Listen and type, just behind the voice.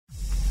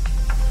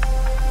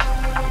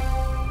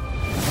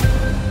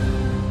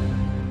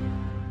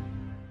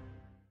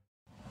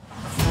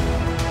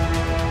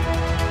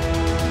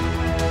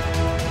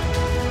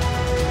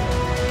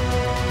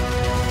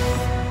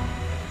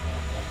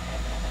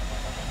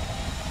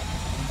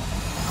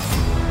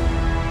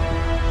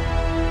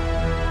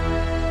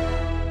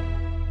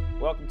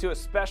to a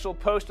special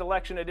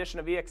post-election edition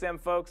of EXM,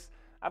 folks.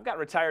 I've got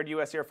retired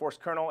U.S. Air Force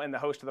Colonel and the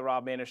host of the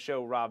Rob Maness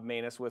Show, Rob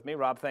Maness, with me.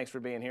 Rob, thanks for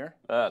being here.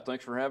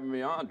 Thanks for having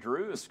me on,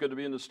 Drew. It's good to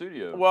be in the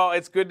studio. Well,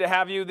 it's good to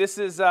have you. This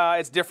is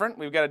it's different.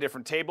 We've got a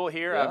different table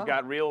here. Yeah. I've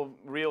got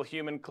real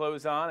human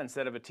clothes on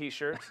instead of a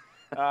T-shirt.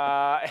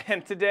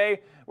 And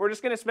today we're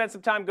just going to spend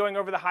some time going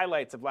over the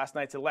highlights of last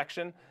night's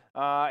election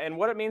and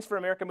what it means for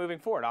America moving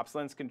forward.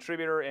 OpsLens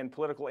contributor and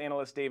political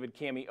analyst David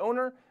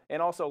Kamioner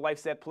and also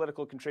Lifezette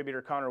political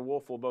contributor Connor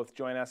Wolf will both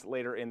join us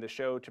later in the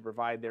show to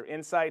provide their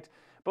insight.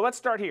 But let's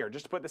start here,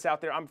 just to put this out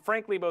there. I'm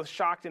frankly both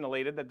shocked and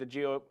elated that the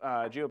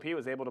GOP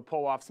was able to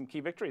pull off some key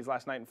victories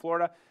last night in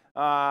Florida.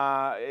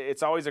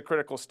 It's always a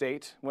critical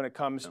state when it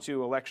comes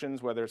to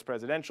elections, whether it's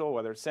presidential,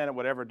 whether it's Senate,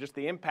 whatever. Just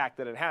the impact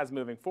that it has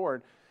moving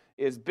forward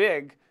is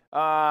big.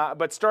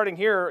 But starting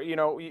here, you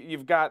know,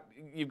 you've got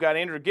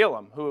Andrew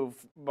Gillum, who,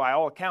 by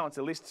all accounts,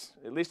 at least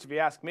if you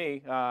ask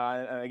me,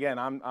 and again,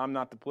 I'm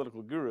not the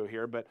political guru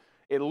here, but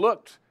it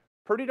looked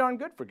pretty darn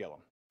good for Gillum.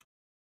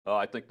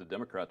 I think the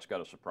Democrats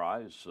got a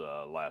surprise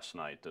last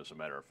night. As a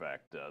matter of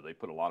fact, they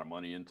put a lot of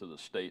money into the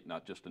state,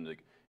 not just into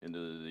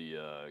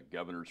the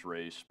governor's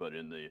race, but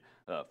in the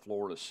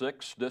Florida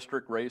 6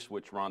 district race,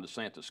 which Ron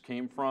DeSantis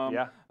came from.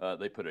 Yeah.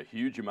 They put a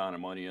huge amount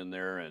of money in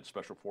there, and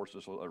Special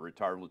Forces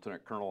retired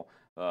Lieutenant Colonel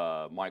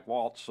Mike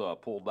Waltz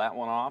pulled that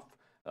one off.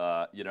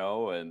 You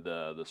know, and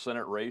the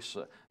Senate race.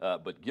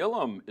 But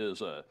Gillum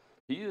is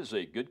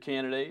a good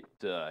candidate.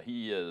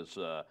 He is.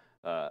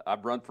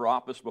 I've run for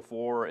office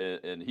before,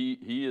 and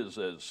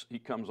he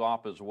comes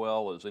off as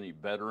well as any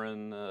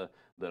veteran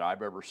that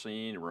I've ever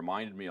seen. It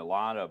reminded me a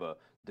lot of a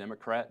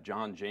Democrat,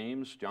 John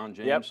James. John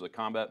James, yep. The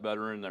combat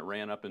veteran that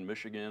ran up in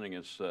Michigan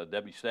against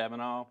Debbie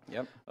Stabenow.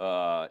 Yep.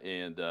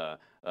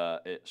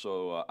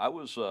 So I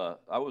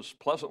was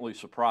pleasantly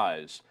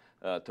surprised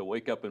to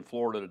wake up in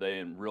Florida today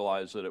and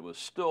realize that it was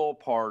still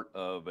part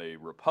of a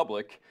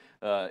republic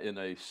in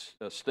a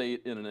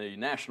state, in a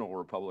national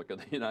republic of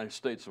the United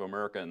States of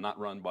America, and not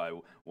run by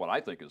what I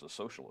think is a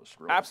socialist.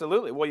 Really.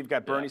 Absolutely. Well, you've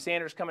got Bernie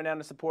Sanders coming down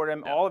to support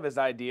him. Yeah. All of his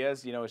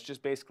ideas, you know, it's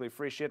just basically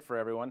free shit for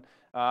everyone.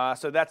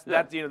 So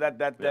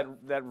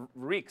that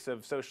reeks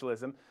of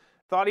socialism.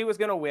 Thought he was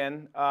going to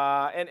win,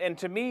 and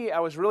to me, I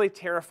was really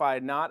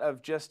terrified not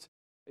of just,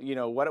 you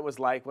know, what it was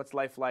like, what's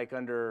life like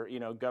under, you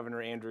know,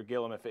 Governor Andrew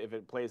Gillum if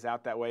it plays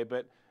out that way,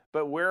 but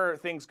where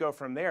things go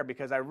from there,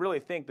 because I really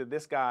think that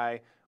this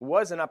guy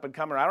was an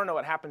up-and-comer. I don't know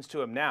what happens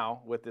to him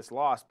now with this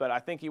loss, but I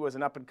think he was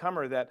an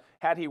up-and-comer that,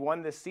 had he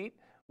won this seat,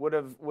 would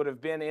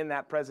have been in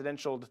that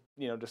presidential,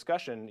 you know,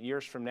 discussion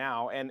years from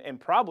now, and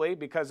probably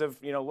because of,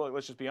 you know, look,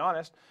 let's just be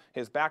honest,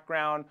 his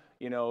background,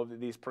 you know,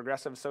 these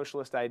progressive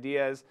socialist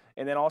ideas,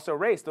 and then also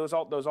race, those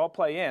all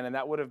play in, and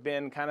that would have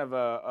been kind of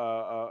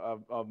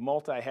a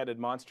multi-headed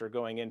monster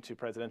going into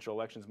presidential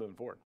elections moving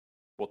forward.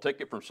 Well,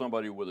 take it from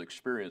somebody with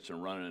experience in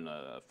running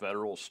a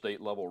federal,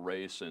 state-level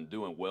race and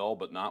doing well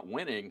but not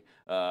winning.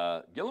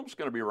 Gillum's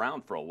going to be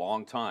around for a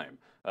long time.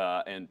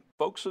 And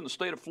folks in the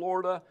state of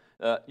Florida,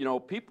 you know,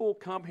 people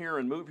come here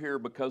and move here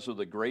because of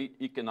the great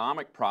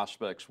economic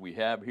prospects we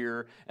have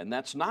here, and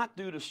that's not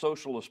due to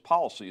socialist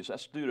policies.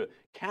 That's due to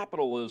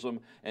capitalism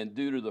and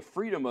due to the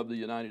freedom of the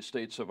United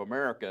States of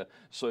America.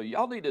 So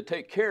y'all need to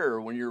take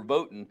care when you're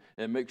voting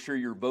and make sure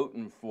you're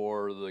voting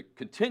for the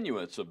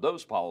continuance of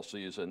those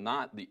policies and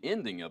not the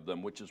ending of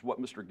them, which is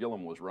what Mr.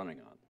 Gillum was running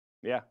on.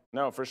 Yeah,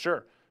 no, for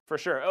sure. For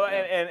sure. Oh, yeah.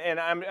 and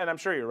I'm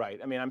sure you're right.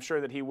 I mean, I'm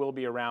sure that he will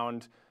be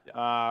around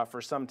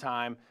for some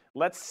time.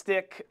 Let's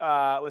stick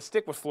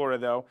with Florida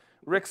though.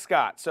 Rick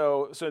Scott.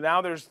 So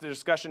now there's the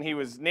discussion. He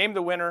was named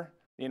the winner,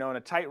 you know, in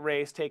a tight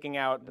race, taking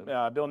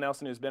out Bill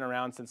Nelson, who's been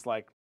around since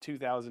like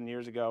 2,000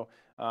 years ago.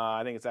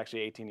 I think it's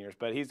actually 18 years,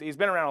 but he's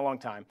been around a long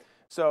time.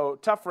 So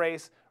tough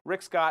race.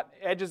 Rick Scott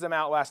edges him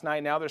out last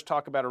night. Now there's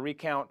talk about a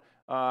recount.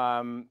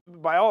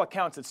 By all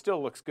accounts, it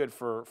still looks good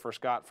for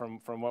Scott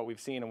from what we've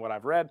seen and what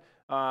I've read.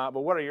 But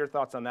what are your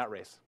thoughts on that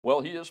race?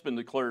 Well, he has been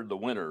declared the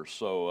winner.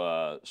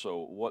 So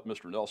what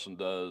Mr. Nelson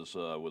does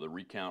with a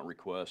recount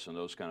request and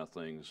those kind of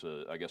things,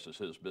 I guess is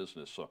his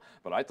business. So,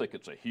 but I think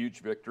it's a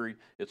huge victory.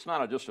 It's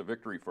not just a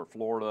victory for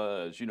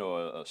Florida. As you know,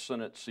 a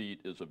Senate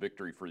seat is a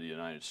victory for the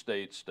United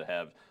States to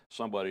have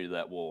somebody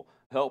that will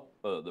help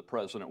the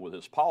president with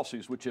his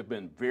policies, which have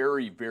been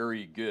very,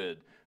 very good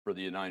for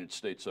the United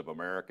States of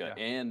America,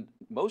 and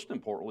most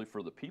importantly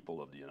for the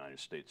people of the United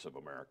States of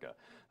America.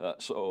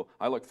 So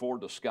I look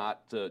forward to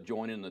Scott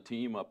joining the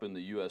team up in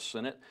the U.S.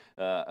 Senate.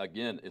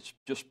 Again, it's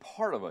just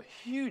part of a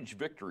huge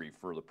victory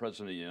for the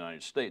President of the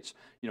United States.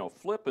 You know,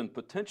 flipping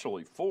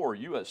potentially 4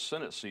 U.S.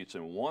 Senate seats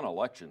in one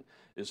election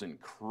is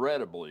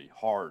incredibly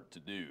hard to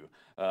do,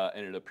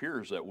 and it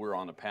appears that we're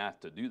on the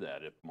path to do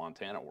that if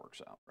Montana works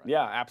out. Right?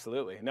 Yeah,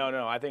 absolutely.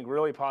 No, I think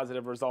really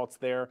positive results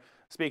there.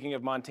 Speaking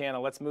of Montana,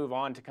 let's move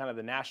on to kind of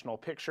the national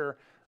picture.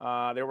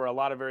 There were a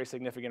lot of very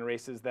significant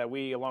races that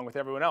we, along with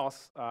everyone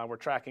else, were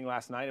tracking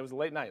last night. It was a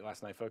late night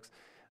last night, folks.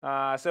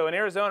 So in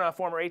Arizona,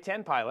 former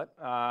A-10 pilot,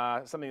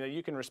 something that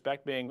you can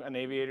respect being an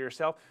aviator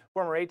yourself,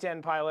 former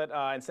A-10 pilot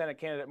and Senate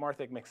candidate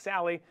Martha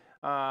McSally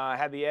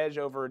had the edge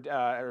over,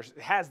 or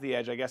has the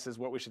edge, I guess is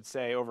what we should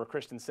say, over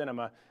Kristen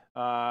Sinema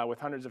with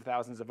hundreds of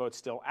thousands of votes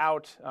still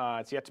out.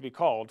 It's yet to be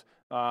called,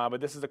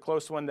 but this is a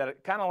close one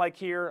that kind of like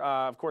here.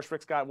 Of course,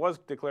 Rick Scott was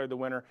declared the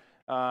winner,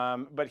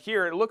 but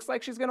here it looks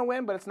like she's going to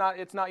win, but it's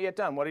not yet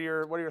done. What are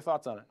your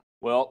thoughts on it?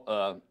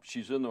 Well,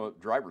 she's in the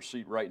driver's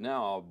seat right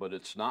now, but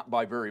it's not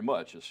by very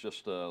much. It's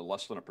just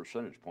less than a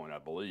percentage point, I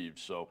believe.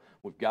 So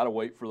we've got to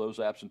wait for those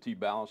absentee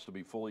ballots to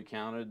be fully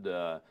counted.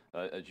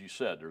 As you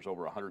said, there's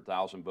over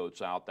 100,000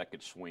 votes out. That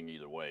could swing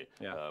either way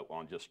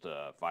on just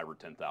 5 or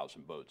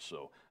 10,000 votes.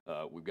 So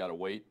we've got to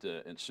wait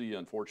and see.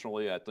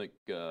 Unfortunately, I think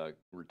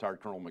retired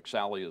Colonel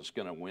McSally is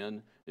going to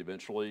win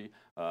eventually.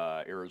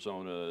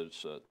 Arizona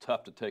is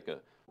tough to take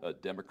a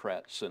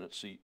Democrat Senate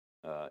seat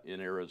in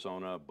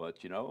Arizona,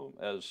 but you know,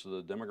 as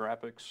the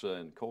demographics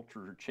and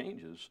culture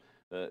changes,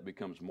 it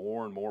becomes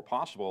more and more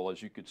possible.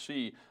 As you could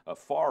see, a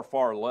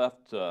far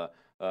left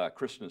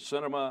Kristen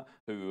Sinema,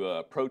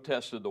 who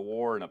protested the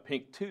war in a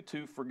pink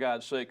tutu, for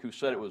God's sake, who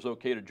said it was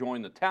okay to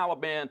join the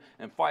Taliban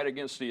and fight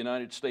against the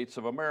United States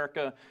of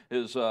America,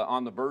 is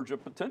on the verge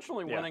of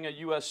potentially winning a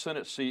U.S.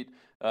 Senate seat.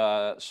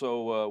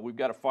 So we've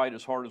got to fight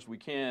as hard as we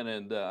can,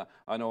 and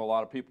I know a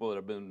lot of people that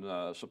have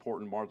been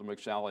supporting Martha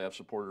McSally. I've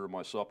supported her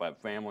myself. I have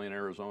family in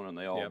Arizona, and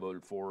they all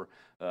voted for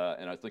her,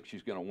 and I think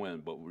she's going to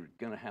win, but we're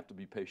going to have to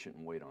be patient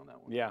and wait on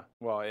that one. Yeah,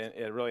 well,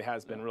 it really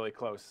has been really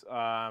close,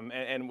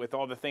 and with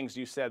all the things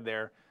you said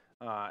there,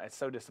 it's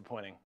so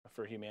disappointing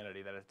for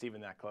humanity that it's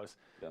even that close.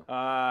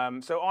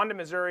 So on to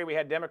Missouri, we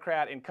had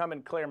Democrat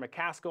incumbent Claire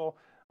McCaskill.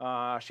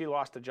 She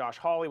lost to Josh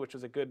Hawley, which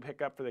was a good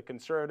pickup for the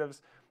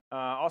conservatives.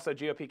 Also,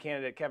 GOP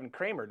candidate Kevin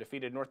Kramer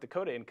defeated North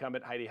Dakota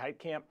incumbent Heidi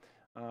Heitkamp.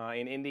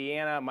 In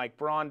Indiana, Mike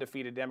Braun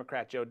defeated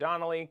Democrat Joe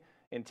Donnelly.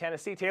 In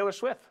Tennessee, Taylor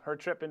Swift, her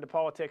trip into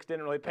politics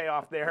didn't really pay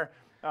off there,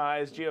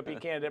 as GOP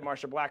candidate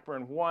Marsha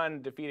Blackburn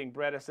won, defeating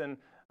Bredesen.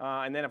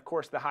 And then, of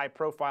course, the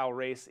high-profile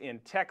race in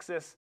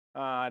Texas.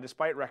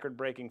 Despite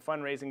record-breaking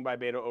fundraising by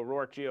Beto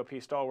O'Rourke,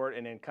 GOP stalwart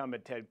and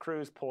incumbent Ted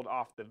Cruz pulled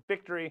off the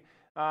victory.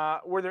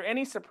 Were there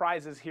any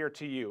surprises here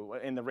to you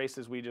in the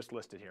races we just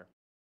listed here?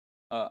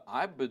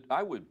 I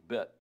would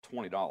bet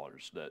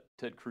 $20 that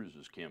Ted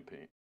Cruz's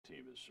campaign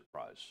team is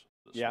surprised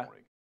this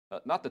morning.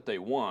 Not that they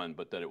won,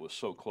 but that it was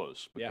so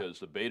close, because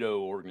the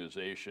Beto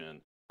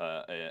organization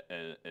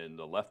and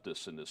the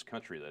leftists in this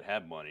country that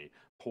have money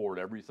poured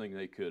everything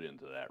they could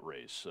into that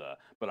race.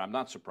 But I'm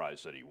not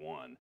surprised that he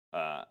won.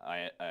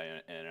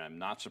 And I'm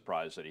not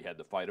surprised that he had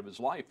the fight of his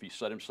life. He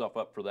set himself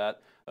up for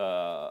that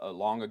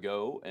long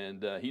ago,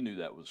 and he knew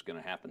that was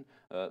going to happen.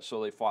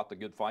 So they fought the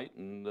good fight,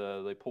 and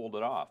they pulled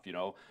it off. You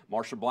know,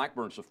 Marsha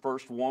Blackburn's the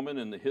first woman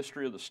in the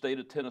history of the state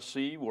of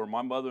Tennessee, where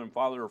my mother and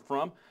father are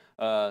from,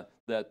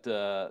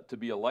 to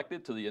be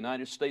elected to the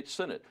United States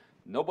Senate.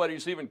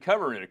 Nobody's even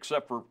covering it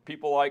except for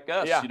people like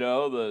us, you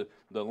know,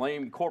 the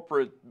lame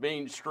corporate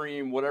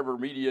mainstream, whatever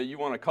media you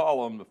want to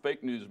call them, the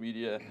fake news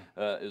media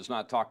is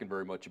not talking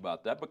very much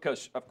about that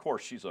because, of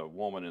course, she's a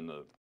woman in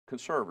the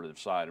conservative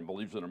side and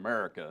believes in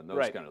America and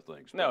those kind of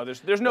things. No,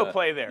 there's no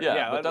play there.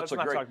 But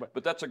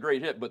that's a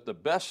great hit. But the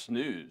best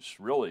news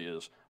really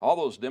is all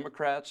those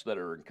Democrats that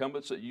are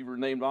incumbents that you were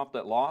named off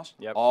that lost,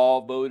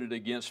 all voted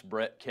against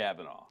Brett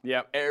Kavanaugh.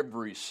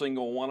 Every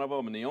single one of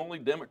them. And the only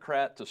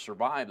Democrat to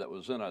survive that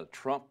was in a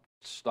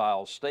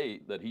Trump-style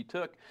state that he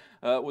took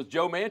was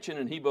Joe Manchin,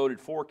 and he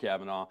voted for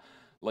Kavanaugh.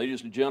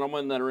 Ladies and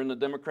gentlemen that are in the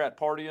Democrat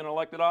Party in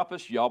elected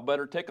office, y'all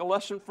better take a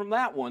lesson from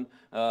that one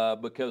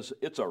because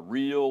it's a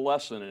real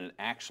lesson and it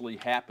actually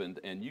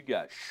happened and you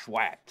got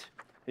schwacked.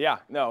 Yeah,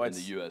 no, in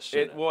the U.S.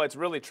 Senate. Well, it's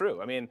really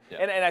true. I mean,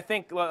 and I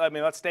think, I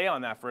mean, let's stay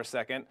on that for a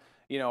second.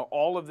 You know,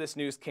 all of this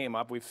news came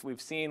up.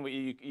 We've seen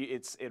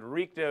it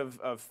reeked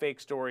of fake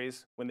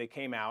stories when they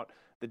came out.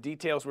 The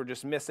details were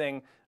just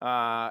missing,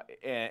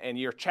 and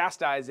you're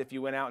chastised if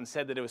you went out and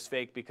said that it was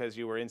fake because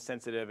you were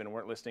insensitive and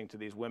weren't listening to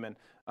these women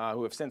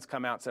who have since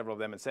come out, several of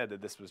them, and said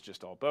that this was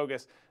just all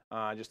bogus,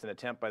 just an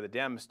attempt by the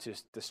Dems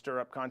to stir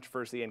up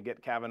controversy and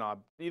get Kavanaugh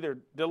either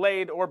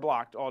delayed or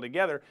blocked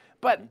altogether.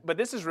 But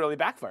this has really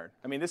backfired.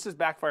 I mean, this has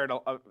backfired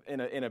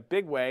in a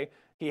big way.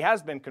 He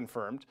has been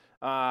confirmed.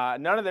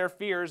 None of their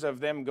fears of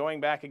them going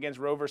back against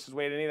Roe versus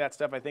Wade, any of that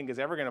stuff, I think, is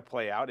ever going to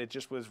play out. It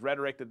just was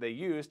rhetoric that they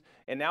used,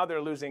 and now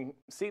they're losing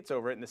seats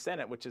over it in the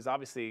Senate, which is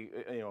obviously,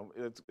 you know,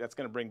 that's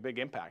going to bring big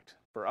impact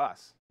for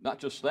us. Not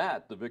just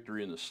that, the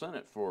victory in the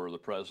Senate for the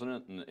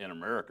president and in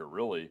America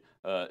really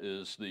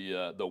is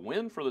the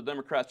win for the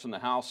Democrats in the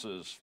House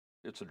is.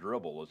 It's a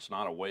dribble. It's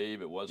not a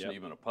wave. It wasn't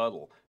even a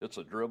puddle. It's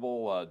a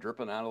dribble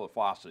dripping out of the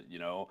faucet, you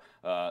know.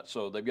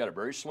 So they've got a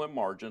very slim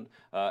margin.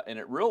 And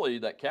it really,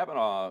 that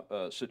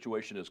Kavanaugh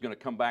situation is going to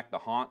come back to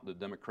haunt the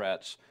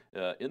Democrats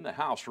in the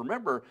House.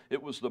 Remember,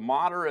 it was the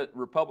moderate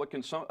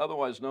Republicans,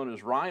 otherwise known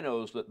as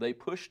rhinos, that they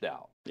pushed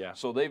out. Yeah.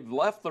 So they've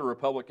left the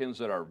Republicans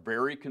that are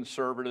very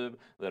conservative,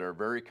 that are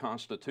very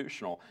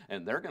constitutional,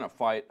 and they're going to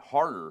fight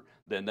harder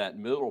than that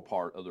middle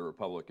part of the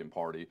Republican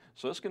Party.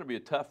 So it's going to be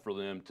tough for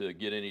them to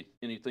get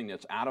anything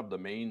that's out of the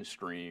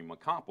mainstream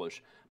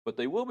accomplished, but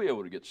they will be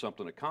able to get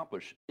something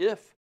accomplished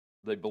if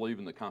they believe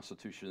in the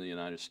Constitution of the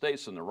United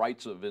States and the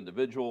rights of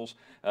individuals,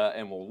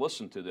 and will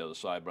listen to the other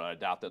side. But I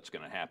doubt that's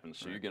going to happen.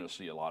 So you're going to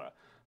see a lot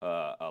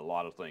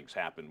of things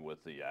happen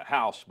with the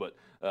House. But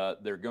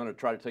they're going to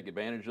try to take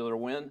advantage of their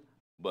win.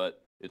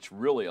 But it's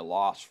really a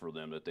loss for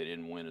them that they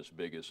didn't win as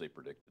big as they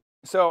predicted.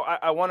 So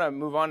I want to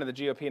move on to the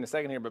GOP in a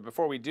second here, but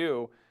before we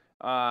do,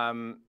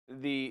 before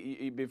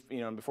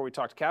we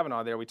talked to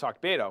Kavanaugh there, we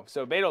talked Beto.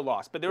 So Beto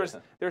lost, but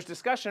there's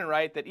discussion,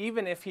 right, that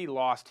even if he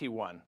lost, he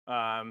won,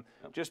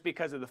 just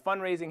because of the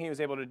fundraising he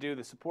was able to do,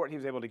 the support he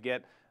was able to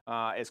get,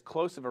 as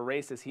close of a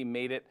race as he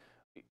made it.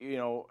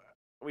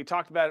 We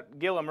talked about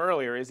Gillum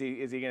earlier. Is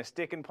he going to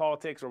stick in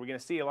politics, or are we going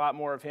to see a lot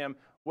more of him?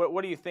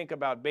 What do you think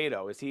about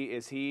Beto? Is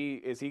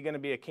he going to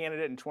be a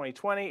candidate in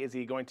 2020? Is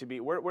he going to be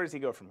where does he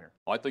go from here?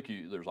 I think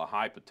there's a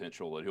high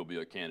potential that he'll be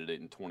a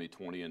candidate in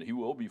 2020, and he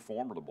will be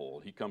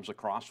formidable. He comes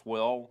across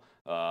well.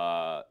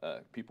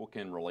 People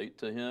can relate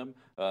to him,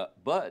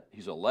 but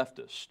he's a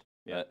leftist.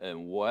 Yeah.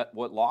 And what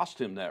lost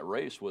him that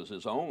race was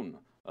his own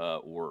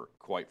work.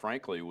 Quite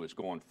frankly, was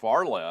going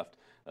far left.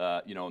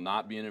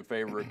 Not being in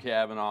favor of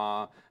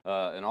Kavanaugh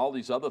and all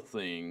these other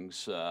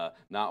things,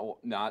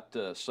 not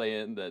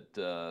saying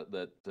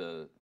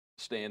that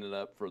standing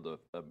up for the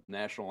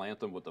national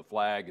anthem with the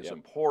flag is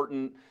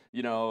important,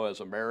 as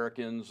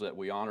Americans, that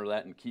we honor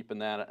that and keeping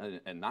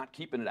that and not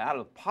keeping it out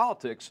of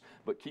politics,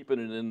 but keeping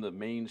it in the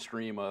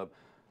mainstream of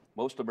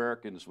most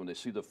Americans. When they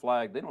see the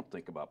flag, they don't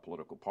think about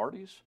political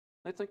parties.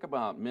 They think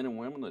about men and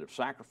women that have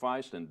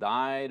sacrificed and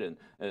died and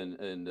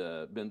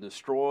been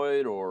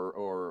destroyed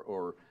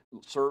or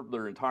served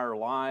their entire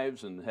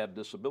lives and have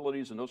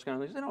disabilities and those kind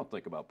of things. They don't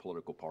think about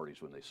political parties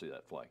when they see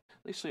that flag.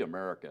 They see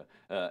America.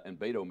 And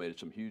Beto made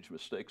some huge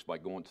mistakes by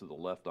going to the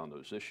left on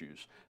those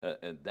issues.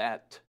 And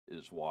that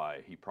is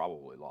why he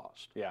probably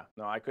lost. Yeah,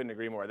 no, I couldn't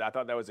agree more. I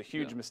thought that was a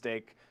huge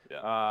mistake.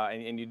 Yeah.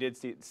 And you did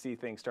see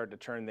things start to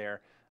turn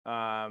there.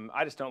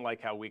 I just don't like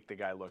how weak the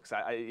guy looks.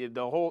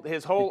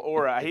 His whole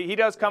aura. He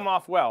does come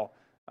off well,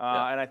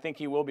 and I think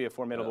he will be a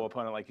formidable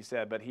opponent, like you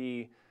said. But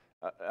he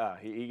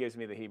gives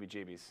me the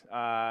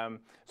heebie-jeebies.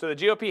 So the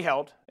GOP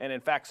held, and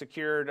in fact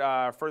secured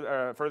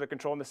further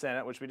control in the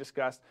Senate, which we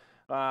discussed.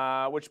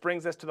 Which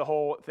brings us to the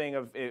whole thing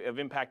of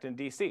impact in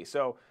D.C.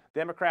 So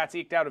Democrats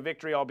eked out a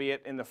victory,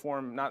 albeit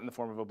not in the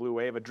form of a blue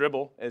wave, a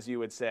dribble, as you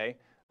would say,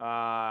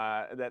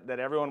 that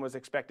everyone was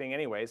expecting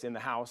anyways in the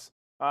House.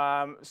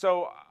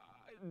 So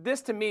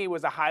this to me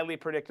was a highly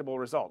predictable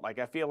result. Like,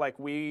 I feel like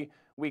we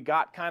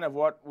got kind of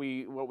what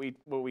we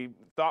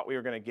thought we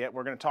were going to get.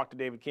 We're going to talk to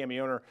David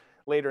Kamioner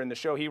later in the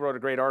show. He wrote a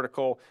great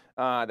article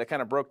that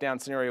kind of broke down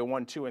scenario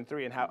 1, 2, and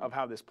 3 and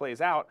how this plays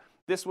out.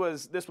 This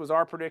was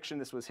our prediction.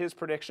 This was his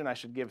prediction. I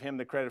should give him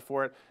the credit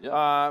for it.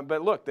 Yep.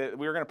 But look,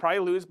 we were going to probably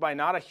lose by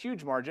not a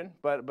huge margin,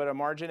 but a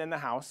margin in the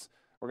House.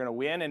 We're going to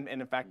win and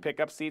in fact pick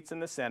up seats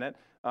in the Senate.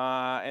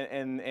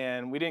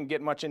 And we didn't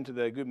get much into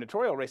the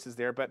gubernatorial races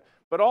there, but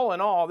all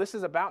in all, this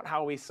is about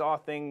how we saw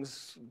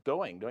things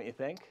going, don't you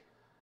think?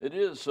 It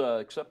is,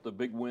 except the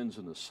big wins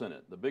in the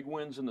Senate. The big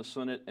wins in the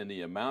Senate and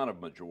the amount of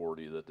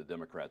majority that the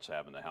Democrats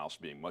have in the House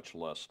being much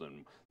less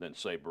than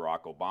say,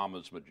 Barack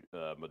Obama's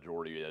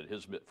majority at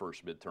his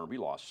first midterm. He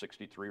lost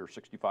 63 or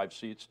 65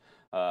 seats.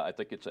 I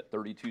think it's at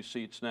 32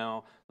 seats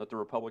now that the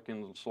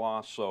Republicans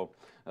lost.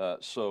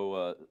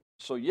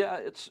 So yeah,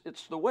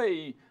 it's the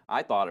way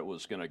I thought it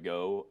was going to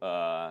go,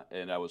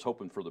 and I was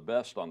hoping for the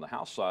best on the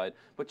House side.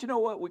 But you know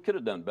what? We could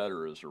have done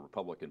better as a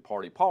Republican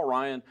Party. Paul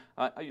Ryan,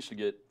 I used to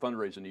get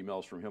fundraising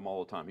emails from him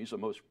all the time. He's the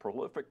most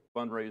prolific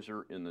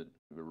fundraiser in the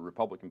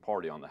Republican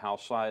Party on the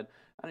House side.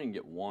 I didn't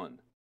get one.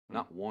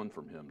 Not one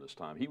from him this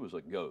time. He was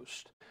a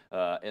ghost,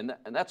 and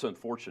that's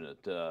unfortunate.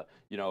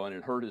 And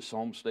it hurt his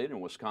home state in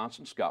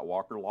Wisconsin. Scott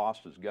Walker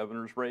lost his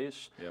governor's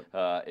race,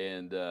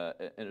 and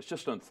it's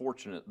just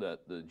unfortunate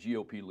that the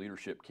GOP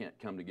leadership can't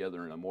come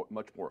together in a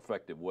much more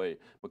effective way,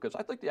 because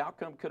I think the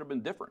outcome could have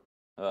been different.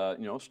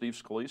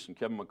 Steve Scalise and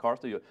Kevin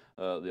McCarthy,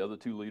 the other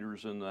two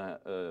leaders in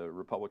the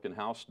Republican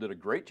House, did a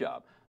great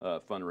job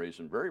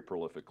fundraising very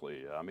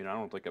prolifically. I mean, I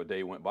don't think a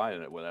day went by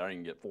without I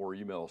didn't get 4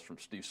 emails from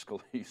Steve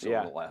Scalise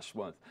over the last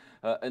month,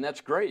 and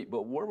that's great.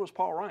 But where was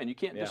Paul Ryan? You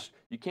can't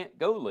you can't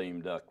go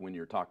lame duck when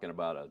you're talking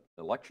about an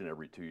election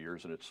every 2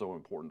 years, and it's so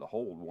important to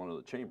hold one of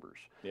the chambers.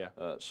 Yeah.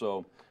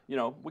 So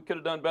we could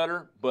have done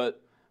better,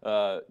 but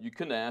you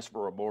couldn't ask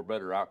for a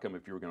better outcome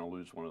if you were going to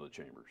lose one of the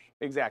chambers.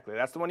 Exactly.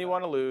 That's the one you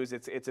want to lose.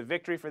 It's a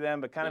victory for them,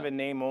 but kind of a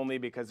name only,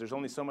 because there's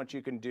only so much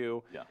you can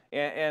do. Yeah.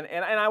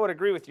 And I would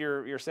agree with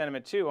your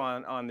sentiment too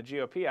on the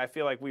GOP. I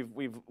feel like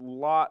we've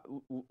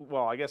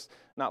I guess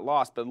not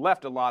lost, but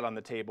left a lot on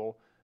the table.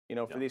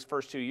 For these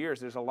first 2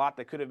 years, there's a lot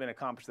that could have been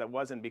accomplished that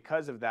wasn't,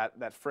 because of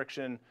that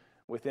friction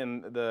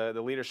within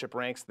the leadership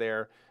ranks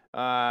there.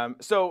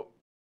 So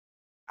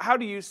how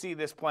do you see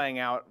this playing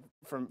out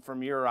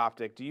from your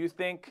optic? Do you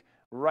think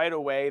right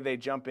away they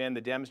jump in,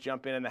 the Dems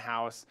jump in the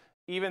House,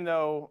 even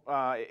though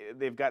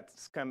they've got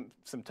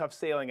some tough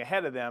sailing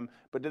ahead of them,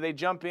 but do they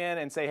jump in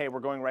and say, hey, we're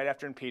going right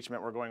after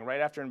impeachment, we're going right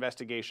after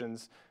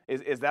investigations?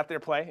 Is that their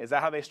play? Is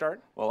that how they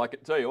start? Well, I can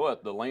tell you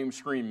what, the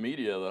lamestream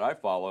media that I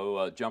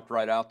follow jumped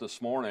right out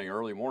this morning,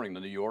 early morning. The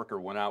New Yorker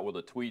went out with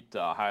a tweet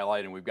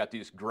highlighting, we've got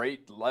these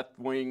great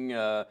left-wing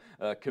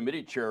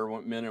committee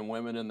chairmen and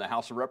women in the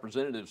House of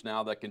Representatives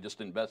now that can just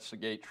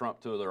investigate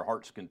Trump to their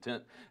heart's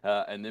content,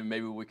 and then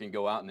maybe we can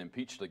go out and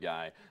impeach the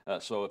guy.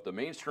 So if the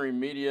mainstream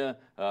media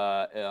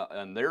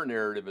and their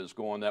narrative is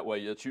going that way,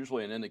 it's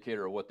usually an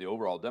indicator of what the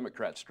overall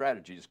Democrat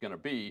strategy is going to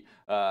be.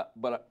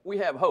 But we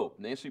have hope.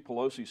 Nancy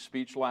Pelosi's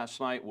speech last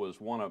night was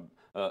one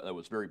that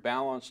was very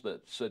balanced,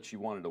 that said she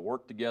wanted to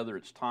work together.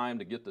 It's time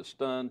to get this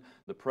done.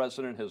 The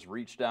president has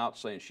reached out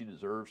saying she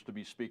deserves to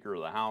be Speaker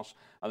of the House.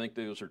 I think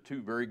those are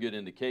two very good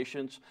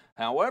indications.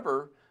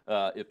 However,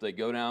 if they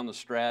go down the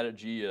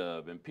strategy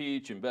of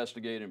impeach,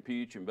 investigate,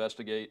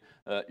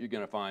 you're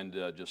going to find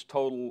just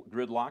total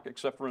gridlock,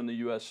 except for in the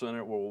U.S.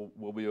 Senate, where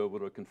we'll be able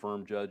to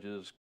confirm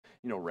judges,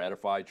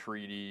 ratify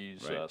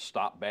treaties, right.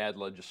 Stop bad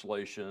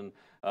legislation,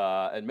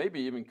 and maybe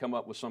even come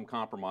up with some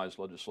compromise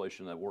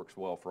legislation that works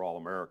well for all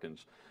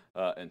Americans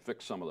and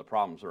fix some of the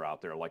problems that are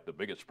out there, like the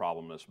biggest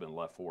problem that's been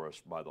left for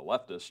us by the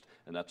leftists,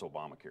 and that's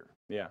Obamacare.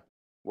 Yeah.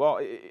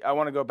 Well, I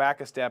want to go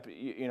back a step.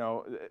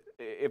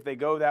 If they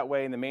go that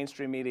way and the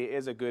mainstream media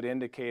is a good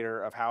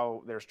indicator of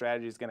how their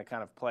strategy is going to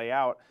kind of play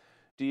out,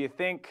 do you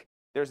think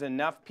there's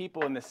enough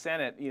people in the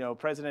Senate?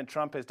 President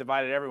Trump has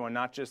divided everyone,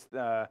 not just,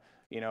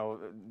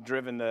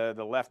 driven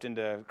the left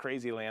into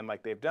crazy land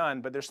like they've done,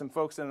 but there's some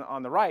folks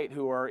on the right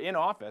who are in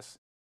office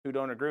who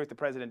don't agree with the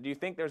president. Do you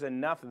think there's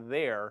enough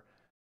there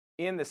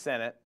in the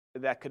Senate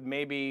that could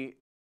maybe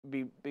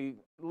be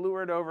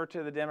lured over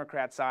to the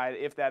Democrat side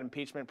if that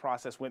impeachment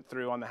process went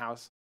through on the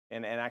House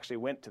and actually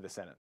went to the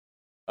Senate?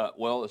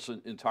 Well, it's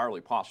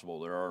entirely possible.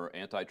 There are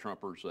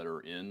anti-Trumpers that are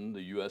in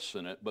the U.S.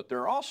 Senate, but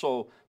there are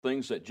also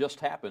things that just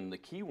happened, the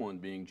key one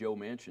being Joe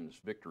Manchin's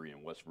victory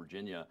in West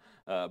Virginia,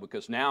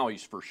 because now he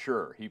for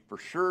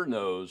sure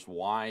knows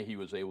why he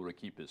was able to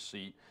keep his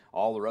seat.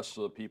 All the rest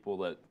of the people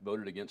that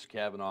voted against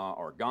Kavanaugh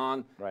are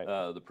gone. Right.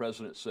 The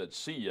president said,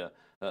 see ya.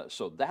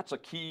 So that's a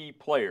key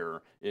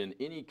player in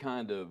any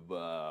kind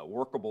of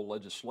workable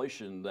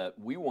legislation that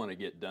we want to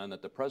get done,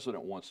 that the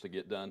president wants to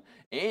get done,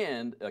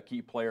 and a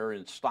key player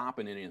in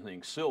stopping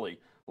anything silly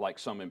like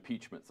some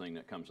impeachment thing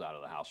that comes out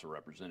of the House of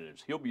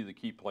Representatives. He'll be the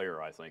key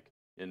player, I think,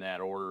 in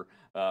that order.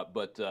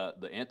 But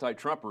the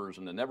anti-Trumpers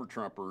and the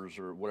never-Trumpers,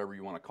 or whatever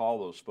you want to call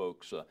those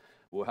folks,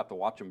 we'll have to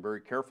watch them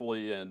very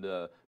carefully. And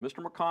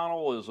Mr.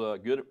 McConnell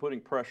is good at putting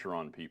pressure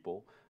on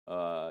people.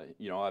 I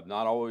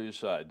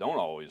don't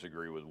always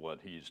agree with what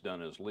he's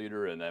done as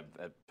leader, and have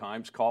at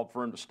times called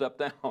for him to step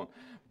down.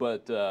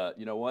 But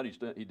you know what?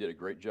 He did a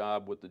great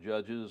job with the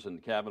judges,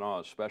 and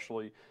Kavanaugh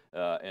especially.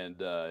 And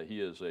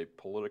he is a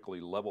politically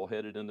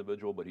level-headed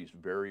individual, but he's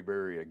very,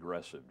 very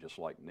aggressive, just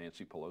like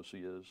Nancy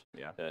Pelosi is.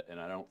 Yeah. And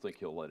I don't think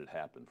he'll let it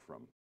happen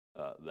from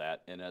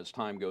that. And as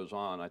time goes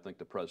on, I think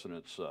the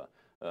president's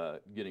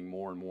getting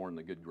more and more in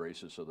the good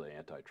graces of the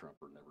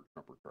anti-Trumper,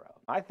 never-Trumper crowd.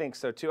 I think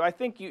so, too. I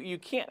think you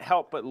can't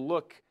help but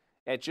look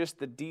at just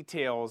the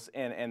details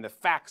and the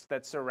facts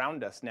that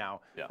surround us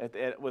now.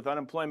 Yeah. With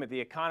unemployment, the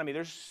economy,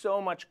 there's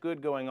so much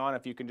good going on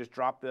if you can just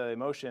drop the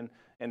emotion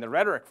and the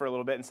rhetoric for a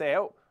little bit and say,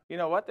 oh, you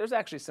know what, there's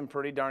actually some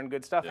pretty darn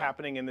good stuff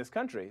happening in this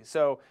country.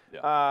 So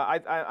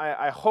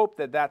I hope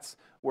that's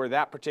where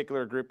that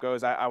particular group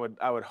goes. I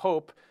would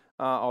hope,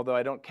 although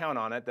I don't count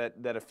on it,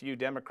 that a few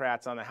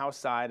Democrats on the House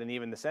side and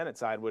even the Senate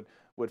side would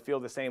feel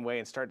the same way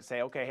and start to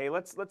say, okay, hey,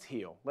 let's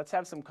heal. Let's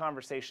have some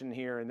conversation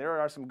here, and there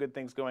are some good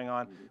things going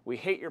on. Mm-hmm. We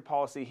hate your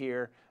policy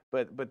here,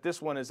 but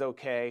this one is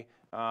okay.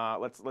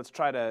 Let's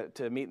try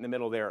to meet in the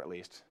middle there at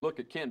least. Look,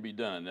 it can be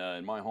done.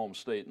 In my home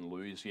state in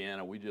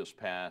Louisiana, we just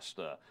passed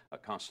a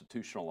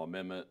constitutional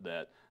amendment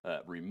that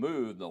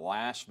removed the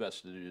last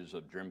vestiges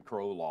of Jim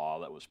Crow law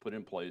that was put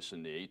in place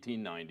in the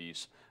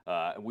 1890s.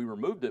 We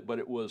removed it, but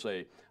it was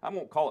I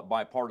won't call it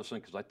bipartisan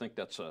because I think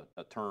that's a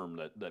term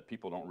that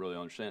people don't really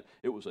understand.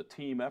 It was a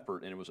team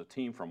effort, and it was a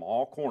team from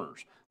all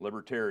corners: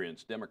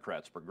 libertarians,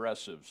 Democrats,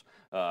 progressives,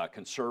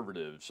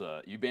 conservatives,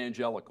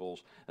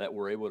 evangelicals, that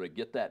were able to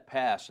get that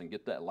passed and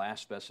get that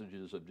last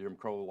vestiges of Jim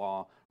Crow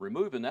law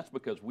removed. And that's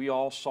because we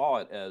all saw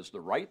it as the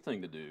right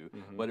thing to do,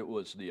 but it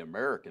was the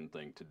American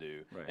thing to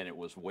do, and it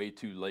was way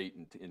too late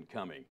in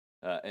coming.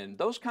 And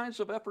those kinds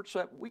of efforts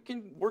that we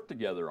can work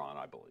together on,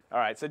 I believe. All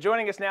right, so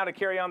joining us now to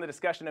carry on the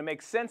discussion and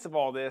make sense of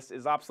all this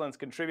is Opslens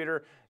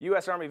contributor,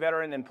 U.S. Army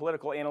veteran and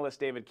political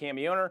analyst David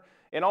Kamioner,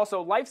 and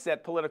also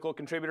Lifezette political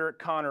contributor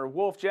Connor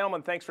Wolf.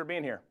 Gentlemen, thanks for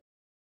being here.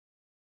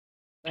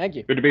 Thank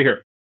you. Good to be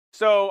here.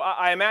 So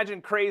I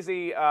imagine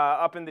crazy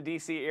up in the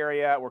D.C.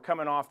 area. We're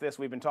coming off this.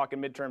 We've been talking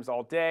midterms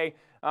all day.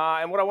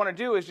 And what I want to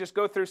do is just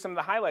go through some of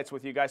the highlights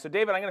with you guys. So,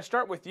 David, I'm going to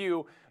start with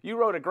you. You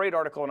wrote a great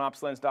article on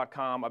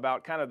opslens.com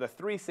about kind of the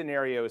three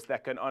scenarios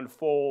that can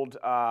unfold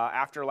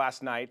after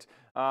last night.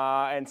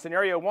 And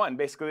scenario one,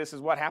 basically, this is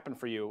what happened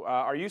for you.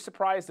 Are you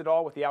surprised at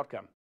all with the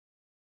outcome?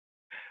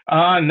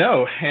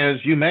 No, as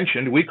you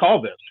mentioned, we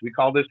call this. We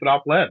call this an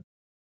op-lens.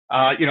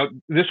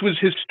 This was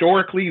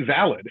historically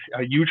valid.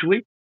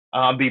 Usually,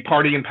 the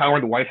party in power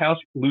in the White House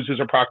loses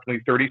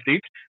approximately 30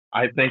 seats.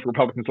 I think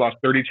Republicans lost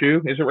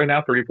 32. Is it right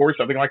now? 34,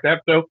 something like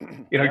that. So,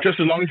 Yep. just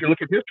as long as you look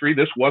at history,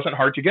 this wasn't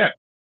hard to get.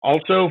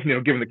 Also,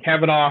 given the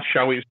Kavanaugh,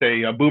 shall we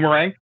say,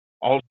 boomerang,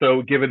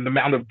 also given the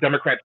amount of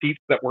Democrat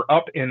seats that were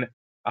up in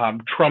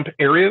Trump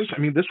areas, I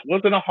mean, this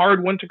wasn't a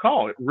hard one to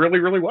call. It really,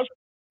 really wasn't.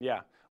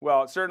 Yeah.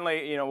 Well,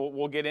 certainly,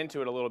 we'll get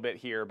into it a little bit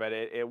here, but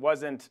it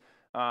wasn't,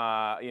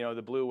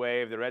 the blue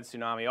wave, the red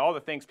tsunami, all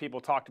the things people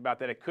talked about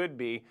that it could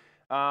be.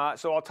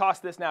 So I'll toss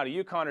this now to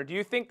you, Connor. Do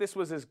you think this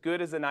was as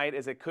good as a night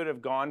as it could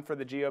have gone for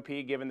the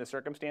GOP given the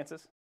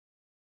circumstances?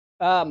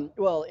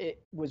 Well,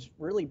 it was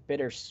really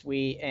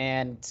bittersweet,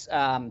 and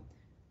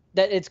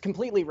that it's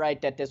completely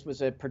right that this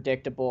was a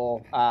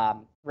predictable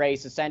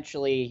race.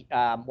 Essentially,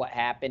 what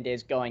happened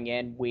is going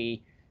in,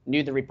 we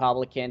knew the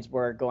Republicans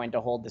were going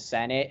to hold the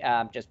Senate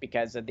just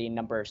because of the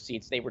number of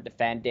seats they were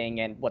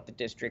defending and what the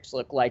districts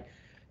look like.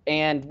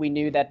 And we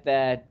knew that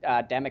the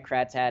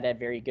Democrats had a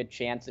very good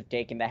chance of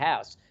taking the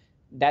House.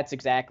 That's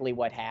exactly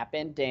what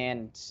happened.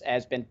 And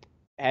has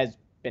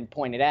been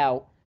pointed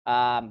out,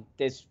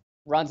 this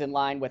runs in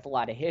line with a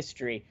lot of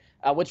history.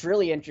 What's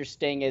really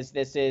interesting is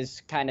this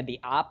is kind of the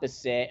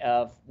opposite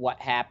of what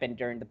happened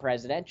during the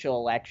presidential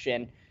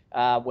election,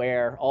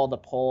 where all the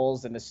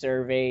polls and the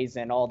surveys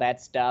and all that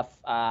stuff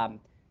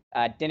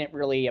didn't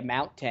really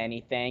amount to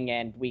anything,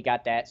 and we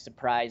got that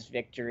surprise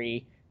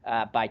victory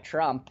by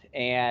Trump.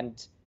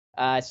 And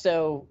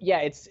so, yeah,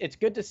 it's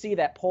good to see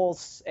that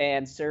polls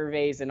and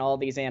surveys and all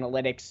these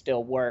analytics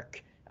still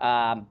work.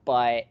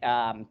 But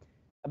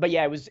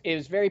yeah, it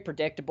was very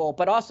predictable,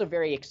 but also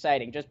very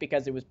exciting. Just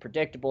because it was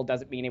predictable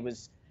doesn't mean it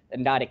was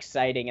not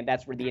exciting, and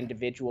that's where the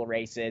individual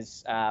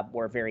races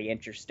were very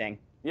interesting.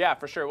 Yeah,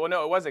 for sure. Well,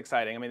 no, it was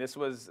exciting. I mean,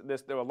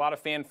 there were a lot of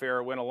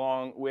fanfare went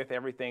along with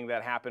everything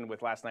that happened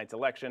with last night's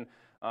election,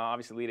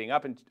 obviously leading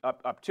up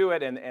to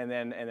it and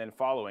then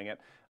following it.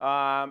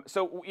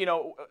 So,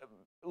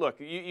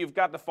 look, you've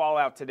got the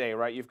fallout today,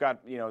 right? You've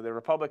got, the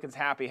Republicans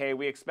happy. Hey,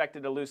 we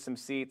expected to lose some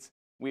seats.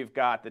 We've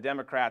got the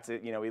Democrats,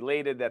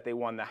 elated that they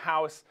won the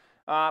House.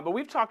 But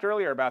we've talked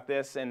earlier about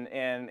this,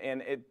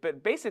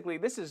 but basically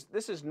this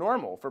is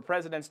normal for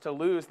presidents to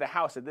lose the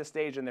House at this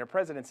stage in their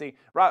presidency.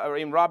 Rob,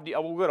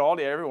 we'll go to all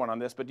everyone on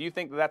this, but do you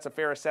think that's a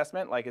fair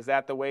assessment? Like, is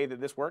that the way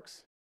that this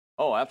works?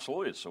 Oh,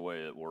 absolutely, it's the way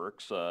it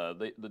works.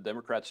 The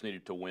Democrats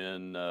needed to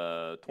win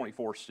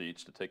 24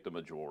 seats to take the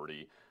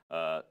majority.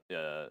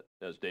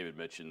 As David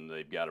mentioned,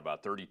 they've got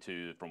about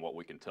 32 from what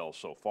we can tell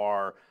so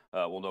far.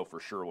 We'll know for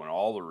sure when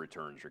all the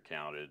returns are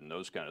counted and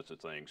those kinds of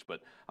things.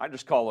 But I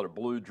just call it a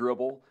blue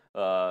dribble.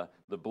 The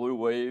blue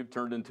wave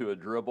turned into a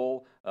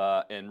dribble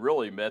and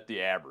really met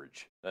the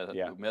average.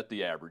 Met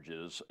the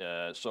averages.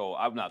 So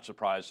I'm not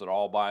surprised at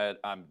all by it.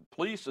 I'm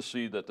pleased to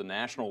see that the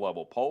national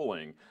level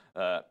polling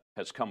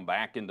has come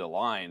back into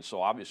line.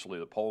 So obviously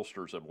the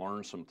pollsters have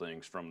learned some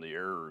things from the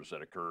errors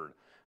that occurred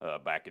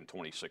back in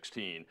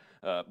 2016,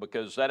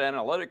 because that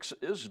analytics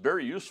is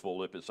very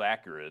useful if it's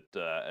accurate,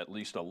 at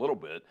least a little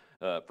bit,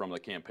 from the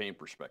campaign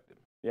perspective.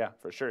 Yeah,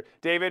 for sure.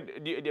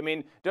 David,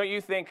 don't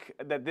you think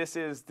that this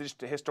is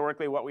just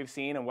historically what we've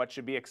seen and what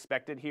should be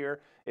expected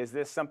here? Is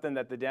this something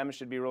that the Dems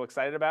should be real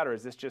excited about, or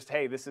is this just,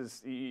 hey, this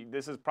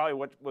is probably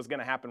what was going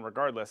to happen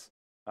regardless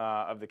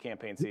of the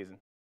campaign season?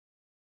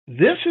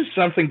 This is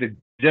something that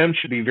Dems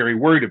should be very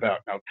worried about,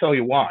 and I'll tell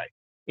you why.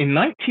 In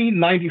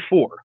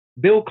 1994,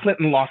 Bill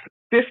Clinton lost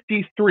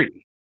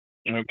 53,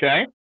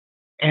 okay?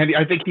 And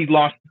I think he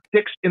lost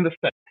 6 in the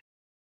Senate.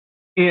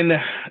 In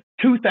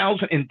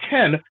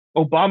 2010,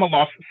 Obama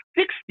lost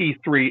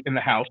 63 in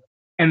the House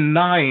and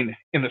 9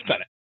 in the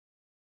Senate.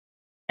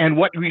 And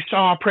what we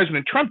saw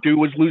President Trump do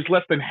was lose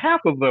less than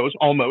half of those,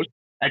 almost,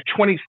 at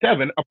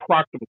 27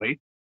 approximately,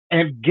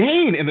 and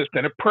gain in the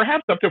Senate,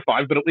 perhaps up to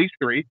 5, but at least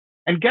 3.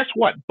 And guess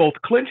what? Both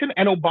Clinton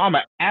and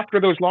Obama, after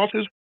those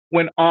losses,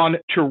 went on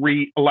to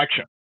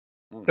re-election.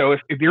 So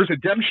if there's a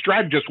Dem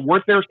strategist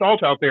worth their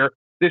salt out there,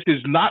 this is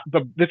not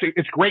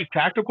it's great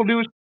tactical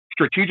news.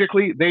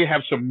 Strategically, they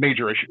have some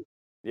major issues.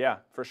 Yeah,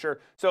 for sure.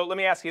 So let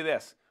me ask you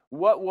this.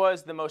 What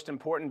was the most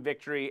important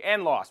victory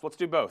and loss? Let's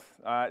do both.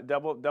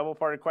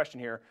 Double-parted question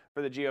here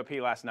for the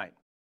GOP last night.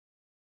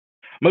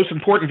 Most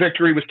important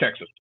victory was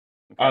Texas.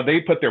 Okay.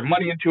 They put their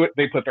money into it.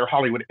 They put their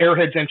Hollywood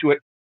airheads into it.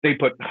 They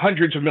put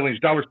hundreds of millions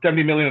of dollars,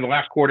 $70 million in the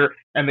last quarter,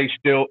 and they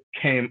still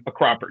came a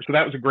cropper. So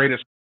that was the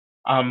greatest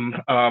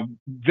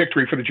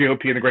victory for the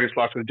GOP and the greatest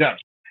loss of the Dems.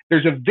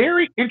 There's a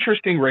very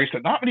interesting race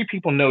that not many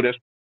people noticed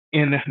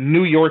in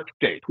New York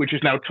State, which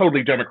is now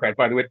totally Democrat,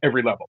 by the way, at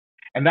every level.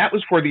 And that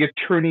was for the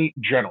Attorney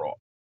General.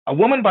 A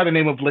woman by the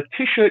name of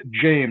Letitia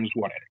James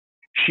won it.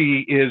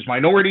 She is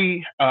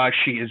minority.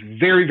 She is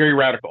very, very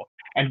radical.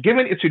 And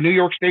given it's a New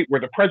York state where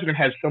the president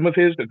has some of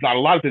his, if not a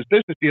lot of his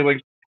business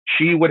dealings,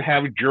 she would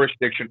have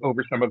jurisdiction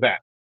over some of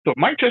that. So it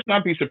might just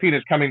not be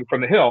subpoenas coming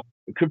from the Hill.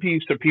 It could be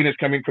subpoenas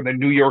coming from the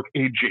New York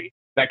AG.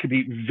 That could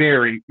be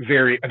very,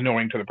 very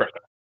annoying to the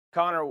president.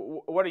 Connor,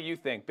 what do you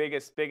think?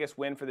 Biggest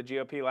win for the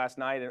GOP last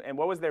night, and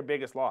what was their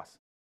biggest loss?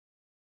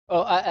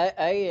 Oh,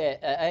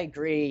 I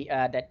agree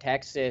that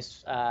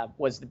Texas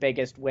was the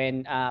biggest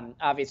win.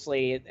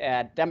 Obviously,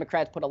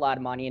 Democrats put a lot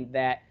of money into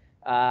that.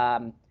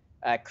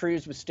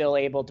 Cruz was still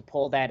able to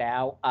pull that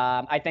out.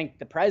 I think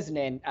the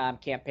president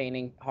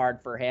campaigning hard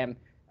for him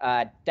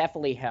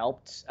definitely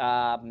helped.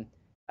 I'm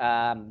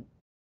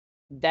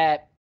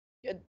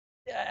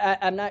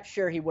not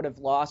sure he would have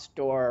lost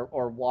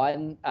or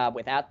won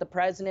without the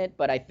president,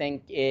 but I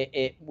think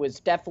it was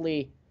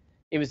definitely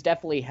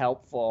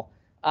helpful.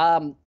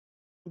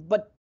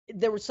 But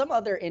there were some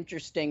other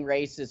interesting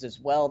races as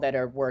well that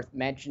are worth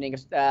mentioning.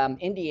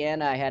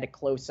 Indiana, I had a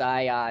close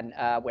eye on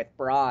with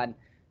Braun.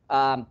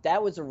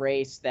 That was a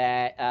race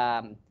that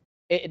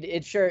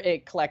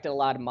it collected a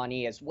lot of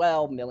money as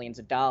well, millions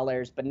of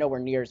dollars, but nowhere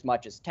near as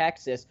much as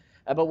Texas.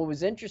 But what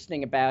was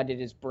interesting about it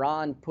is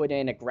Braun put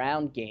in a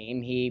ground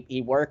game.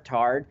 He worked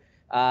hard.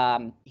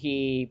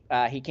 He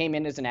came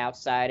in as an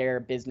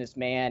outsider,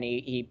 businessman.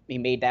 He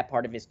made that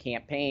part of his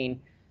campaign.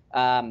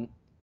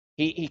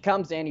 He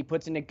comes in, he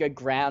puts in a good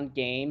ground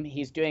game.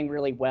 He's doing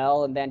really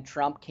well, and then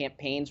Trump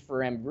campaigns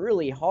for him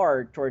really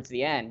hard towards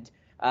the end,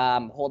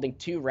 holding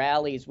 2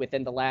 rallies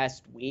within the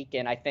last week,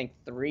 and I think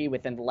 3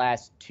 within the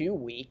last 2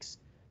 weeks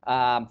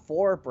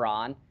for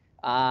Braun.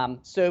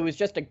 So it was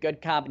just a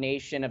good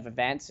combination of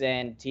events,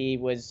 and he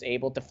was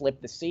able to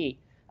flip the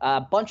seat.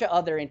 A bunch of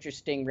other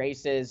interesting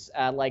races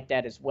like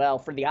that as well.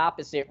 For the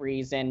opposite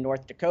reason,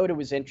 North Dakota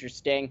was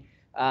interesting.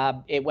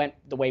 It went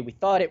the way we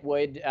thought it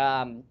would.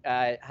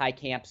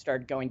 Heitkamp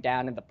started going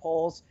down in the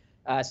polls.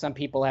 Some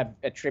people have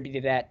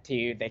attributed that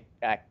to the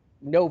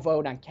no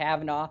vote on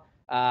Kavanaugh.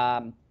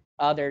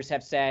 Others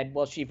have said,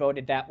 well, she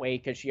voted that way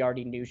because she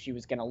already knew she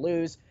was going to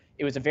lose.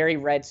 It was a very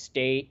red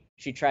state.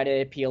 She tried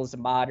to appeal as a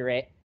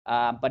moderate,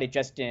 but it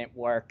just didn't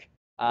work.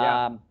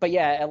 But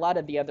yeah, a lot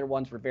of the other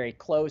ones were very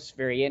close,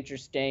 very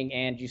interesting,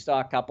 and you saw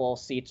a couple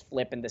seats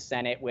flip in the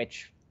Senate,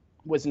 which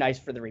was nice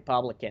for the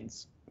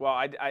Republicans.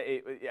 Well,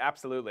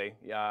 absolutely.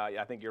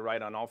 I think you're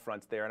right on all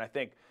fronts there. And I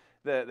think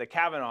the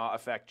Kavanaugh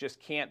effect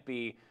just can't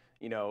be,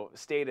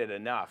 stated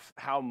enough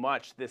how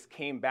much this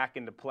came back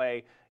into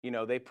play.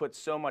 They put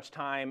so much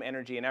time,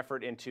 energy, and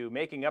effort into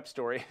making up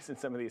stories in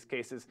some of these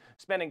cases,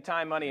 spending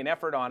time, money, and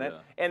effort on it,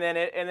 and then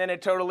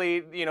it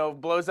totally,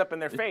 blows up in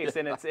their face.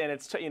 and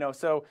it's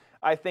so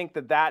I think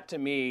that to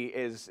me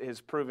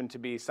is proven to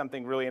be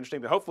something really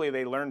interesting that hopefully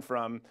they learn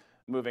from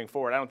moving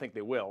forward. I don't think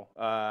they will,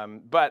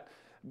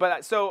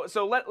 But so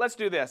let's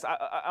do this.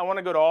 I want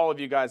to go to all of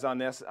you guys on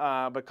this,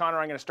 but Connor,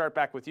 I'm going to start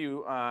back with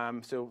you.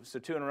 So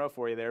 2 in a row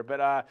for you there.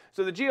 But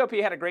so the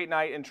GOP had a great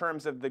night in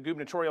terms of the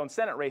gubernatorial and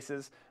Senate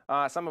races,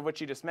 some of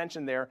which you just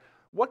mentioned there.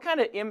 What kind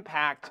of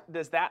impact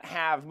does that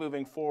have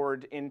moving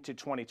forward into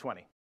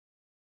 2020?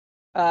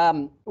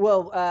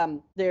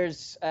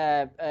 There's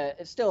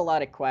still a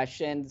lot of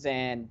questions,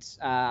 and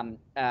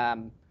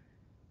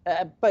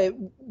but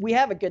we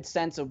have a good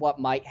sense of what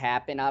might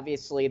happen.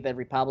 Obviously, the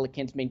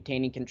Republicans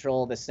maintaining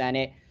control of the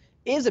Senate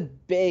is a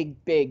big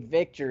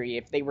victory.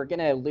 If they were going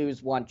to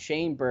lose one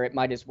chamber, it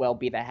might as well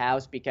be the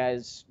House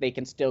because they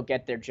can still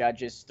get their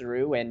judges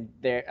through and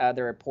their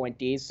other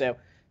appointees. So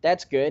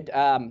that's good.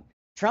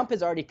 Trump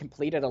has already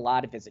completed a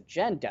lot of his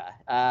agenda.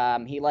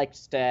 He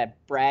likes to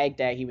brag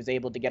that he was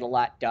able to get a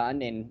lot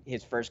done in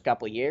his first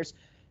couple of years.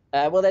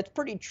 Well, that's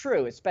pretty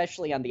true,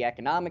 especially on the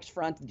economics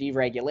front, the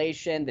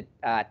deregulation,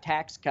 the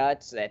tax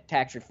cuts,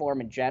 tax reform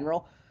in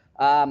general.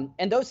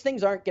 And those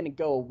things aren't going to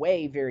go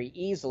away very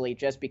easily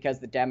just because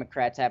the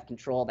Democrats have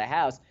control of the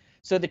House.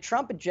 So the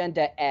Trump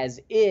agenda as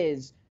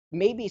is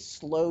may be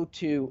slow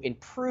to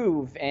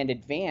improve and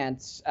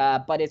advance,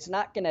 but it's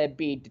not going to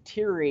be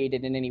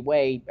deteriorated in any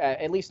way,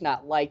 at least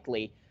not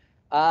likely.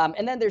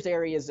 And then there's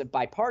areas of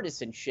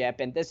bipartisanship,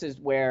 and this is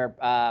where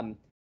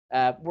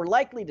we're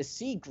likely to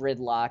see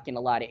gridlock in a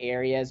lot of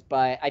areas,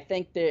 but I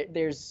think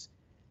there's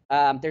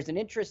an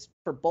interest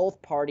for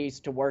both parties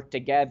to work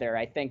together.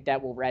 I think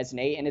that will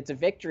resonate, and it's a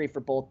victory for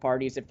both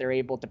parties if they're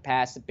able to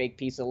pass a big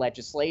piece of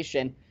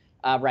legislation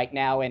right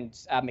now. And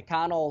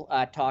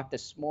McConnell talked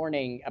this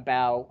morning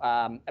about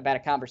a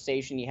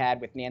conversation he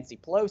had with Nancy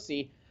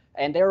Pelosi,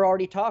 and they're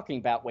already talking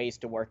about ways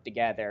to work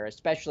together,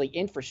 especially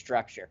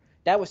infrastructure.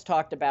 That was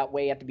talked about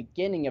way at the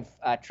beginning of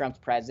Trump's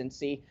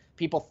presidency.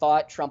 People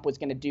thought Trump was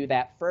going to do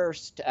that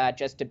first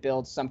just to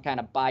build some kind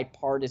of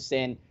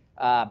bipartisan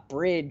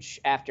bridge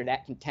after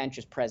that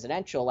contentious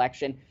presidential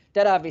election.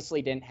 That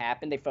obviously didn't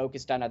happen. They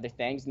focused on other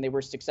things, and they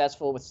were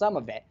successful with some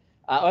of it,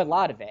 a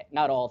lot of it,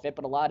 not all of it,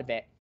 but a lot of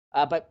it.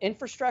 But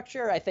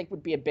infrastructure, I think,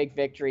 would be a big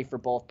victory for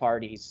both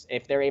parties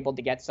if they're able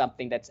to get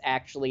something that's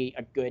actually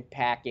a good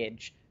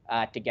package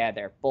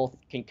together. Both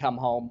can come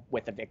home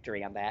with a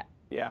victory on that.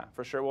 Yeah,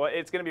 for sure. Well,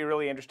 it's going to be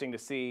really interesting to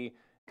see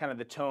kind of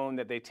the tone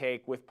that they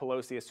take with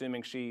Pelosi,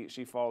 assuming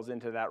she falls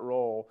into that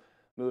role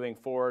moving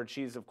forward.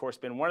 She's, of course,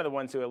 been one of the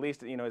ones who, at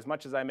least, as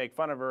much as I make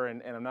fun of her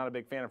and I'm not a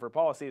big fan of her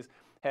policies,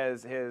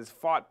 has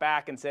fought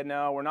back and said,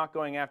 no, we're not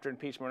going after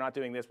impeachment. We're not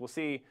doing this. We'll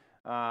see.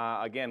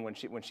 Again, when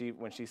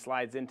she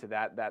slides into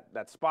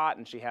that spot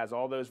and she has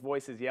all those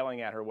voices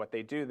yelling at her, what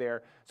they do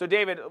there. So,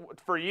 David,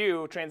 for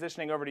you,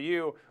 transitioning over to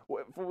you,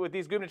 with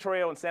these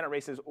gubernatorial and Senate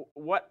races,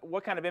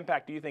 what kind of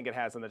impact do you think it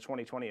has on the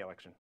 2020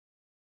 election?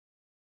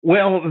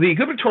 Well, the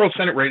gubernatorial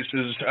Senate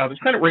races, the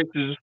Senate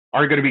races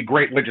are going to be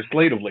great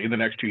legislatively in the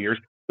next 2 years,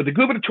 but the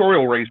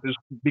gubernatorial races,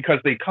 because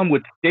they come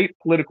with state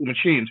political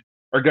machines,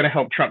 are going to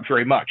help Trump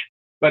very much.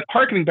 But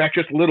harkening back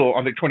just a little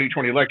on the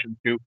 2020 election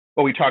to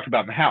what we talked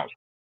about in the House,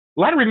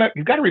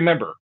 you've got to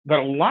remember that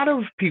a lot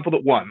of people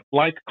that won,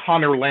 like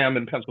Connor Lamb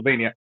in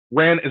Pennsylvania,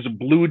 ran as a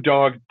blue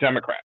dog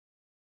Democrat.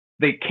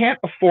 They can't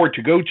afford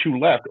to go too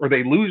left or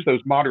they lose those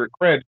moderate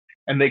creds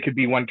and they could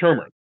be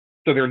one-termers.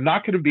 So they're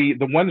not going to be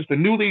the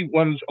newly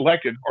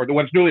elected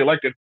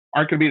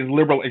aren't going to be as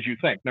liberal as you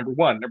think, number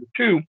one. Number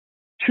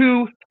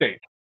two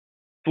states,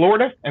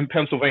 Florida and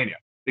Pennsylvania.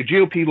 The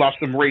GOP lost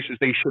some races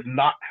they should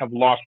not have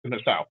lost in the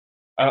South.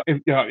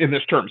 In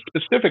this term,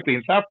 specifically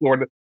in South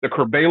Florida, the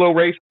Curbelo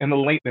race and the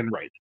Leighton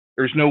race.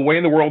 There's no way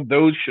in the world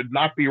those should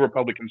not be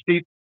Republican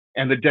seats,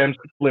 and the Dems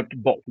flipped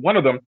both. One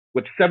of them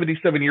with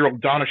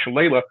 77-year-old Donna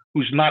Shalala,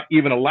 who's not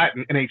even a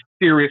Latin in a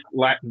serious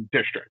Latin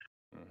district.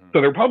 Mm-hmm. So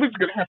the Republicans are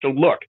going to have to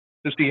look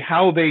to see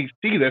how they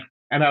see this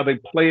and how they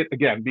play it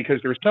again, because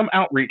there's some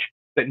outreach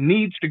that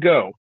needs to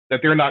go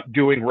that they're not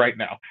doing right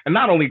now. And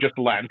not only just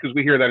the Latin, because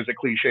we hear that as a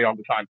cliche all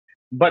the time,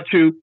 but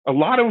to a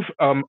lot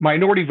of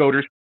minority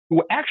voters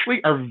who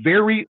actually are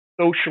very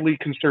socially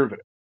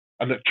conservative.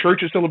 And the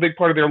church is still a big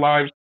part of their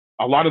lives.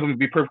 A lot of them, to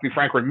be perfectly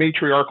frank, are in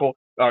matriarchal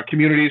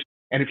communities.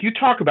 And if you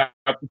talk about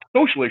the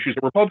social issues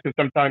that Republicans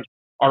sometimes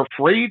are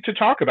afraid to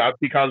talk about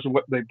because of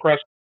what the press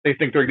they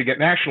think they're going to get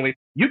nationally,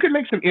 you can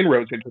make some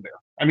inroads into there.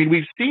 I mean,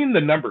 we've seen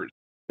the numbers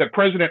that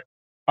President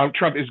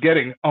Trump is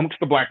getting amongst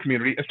the black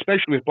community,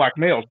 especially with black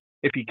males.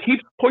 If he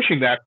keeps pushing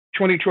that,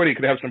 2020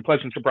 could have some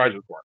pleasant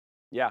surprises for him.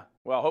 Yeah,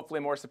 well, hopefully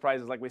more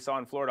surprises like we saw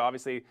in Florida.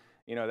 Obviously,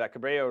 that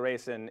Curbelo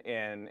race in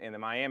the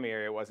Miami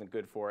area wasn't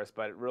good for us,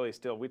 but it really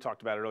still, we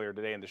talked about it earlier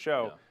today in the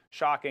show,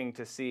 shocking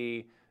to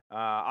see.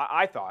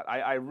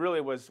 I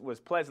really was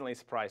pleasantly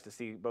surprised to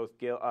see both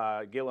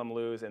Gillum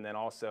lose and then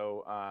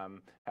also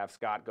have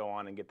Scott go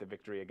on and get the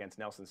victory against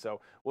Nelson.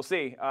 So we'll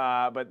see.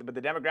 But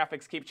the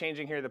demographics keep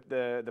changing here.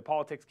 The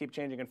politics keep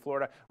changing in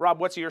Florida. Rob,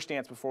 what's your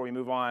stance before we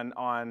move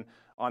on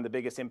the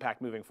biggest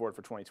impact moving forward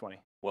for 2020?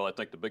 Well, I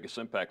think the biggest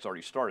impact's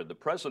already started. The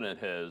president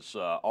has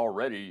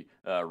already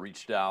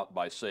reached out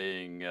by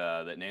saying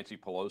that Nancy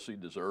Pelosi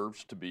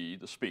deserves to be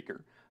the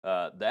speaker.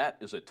 That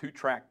is a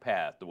two-track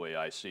path, the way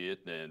I see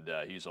it, and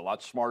he's a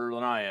lot smarter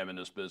than I am in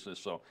this business.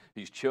 So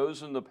he's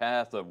chosen the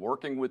path of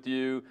working with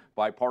you,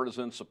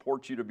 bipartisan,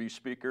 support you to be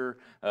speaker.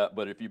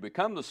 But if you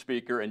become the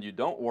speaker and you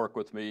don't work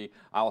with me,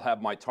 I'll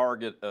have my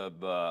target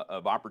of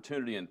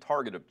opportunity and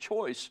target of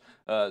choice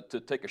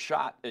to take a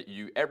shot at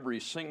you every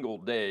single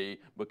day,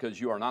 because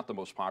you are not the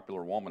most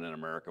popular woman in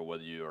America,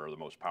 whether you are the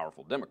most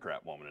powerful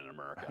Democrat woman in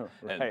America.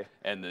 Right.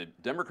 And the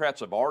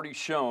Democrats have already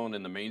shown,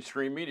 and the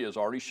mainstream media has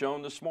already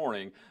shown this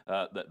morning,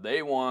 that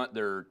they want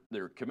their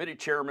committee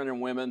chairmen and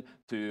women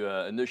to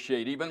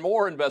initiate even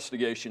more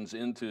investigations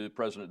into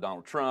President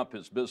Donald Trump,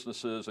 his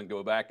businesses, and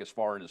go back as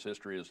far in his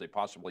history as they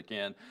possibly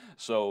can.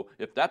 So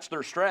if that's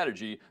their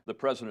strategy, the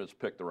president's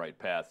picked the right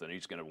path, and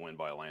he's going to win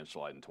by a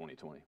landslide in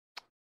 2020.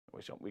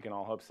 We can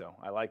all hope so.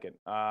 I like it.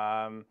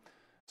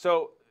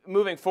 So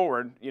moving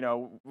forward,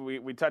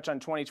 we touch on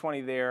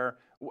 2020 there.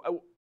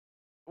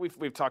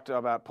 We've talked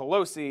about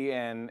Pelosi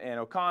and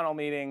O'Connell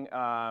meeting.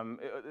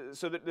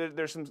 So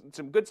there's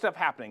some good stuff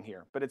happening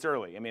here, but it's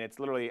early. I mean, it's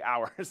literally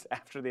hours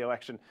after the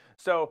election.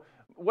 So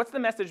what's the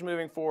message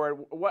moving forward?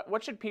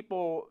 What should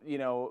people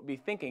be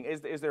thinking?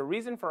 Is there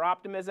reason for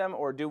optimism,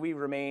 or do we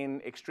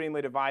remain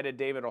extremely divided?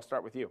 David, I'll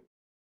start with you.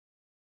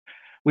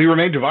 We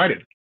remain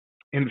divided.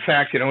 In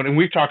fact, and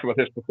we've talked about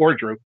this before,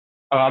 Drew.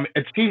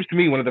 It seems to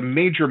me one of the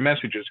major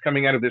messages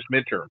coming out of this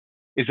midterm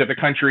is that the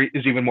country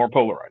is even more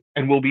polarized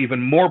and will be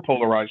even more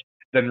polarized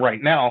than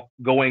right now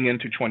going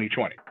into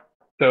 2020.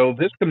 So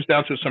this comes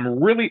down to some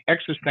really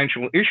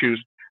existential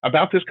issues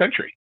about this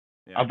country,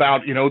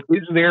 about,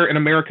 is there an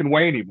American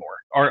way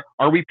anymore?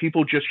 Are we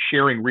people just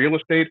sharing real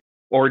estate,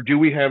 or do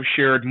we have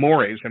shared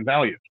mores and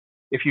values?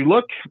 If you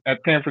look at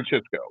San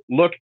Francisco,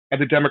 look at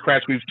the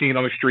Democrats we've seen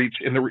on the streets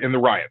in the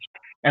riots,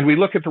 and we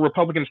look at the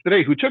Republicans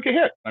today who took a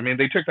hit. I mean,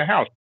 they took the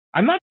House.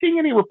 I'm not seeing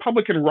any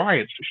Republican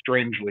riots,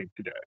 strangely,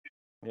 today.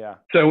 Yeah.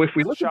 So if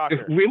we look at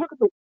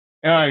the,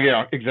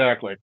 yeah,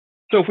 exactly.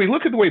 So if we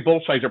look at the way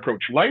both sides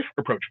approach life,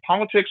 approach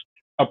politics,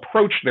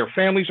 approach their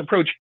families,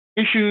 approach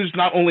issues,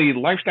 not only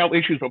lifestyle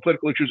issues, but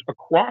political issues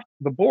across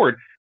the board,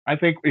 I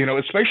think,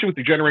 especially with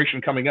the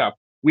generation coming up,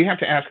 we have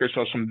to ask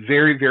ourselves some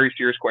very, very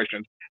serious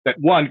questions. That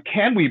one,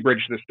 can we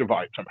bridge this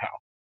divide somehow?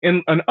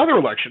 in other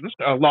elections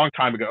a long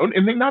time ago,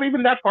 and not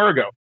even that far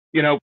ago,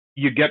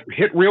 you'd get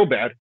hit real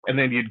bad, and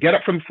then you'd get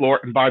up from the floor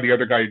and buy the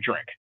other guy a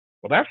drink.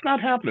 Well, that's not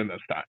happening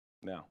this time.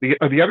 No.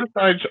 The other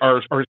sides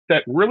are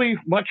set really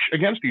much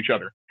against each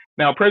other.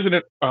 Now,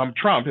 President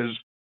Trump, as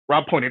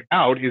Rob pointed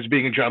out, is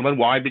being a gentleman.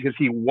 Why? Because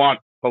he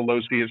wants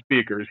Pelosi as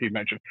speaker, as he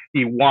mentioned.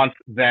 He wants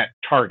that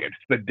target.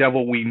 It's the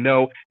devil we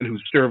know and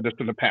who's served us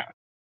in the past.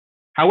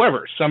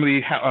 However, some of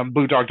the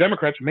Blue Dog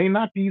Democrats may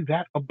not be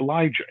that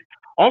obliging.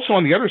 Also,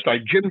 on the other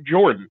side, Jim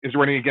Jordan is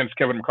running against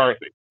Kevin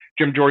McCarthy.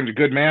 Jim Jordan's a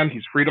good man.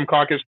 He's Freedom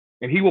Caucus,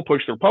 and he will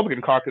push the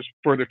Republican caucus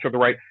further to the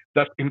right,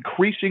 thus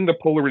increasing the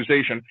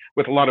polarization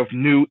with a lot of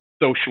new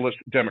socialist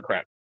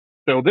Democrats.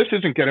 So this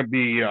isn't going to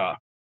be,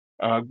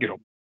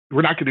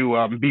 we're not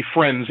going to be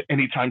friends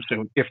anytime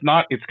soon. If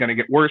not, it's going to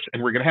get worse,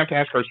 and we're going to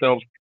ask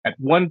ourselves at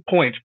one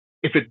point,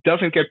 if it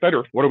doesn't get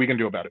better, what are we going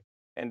to do about it?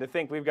 And to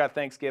think we've got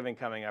Thanksgiving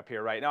coming up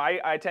here right now.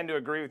 I tend to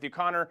agree with you.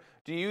 Connor,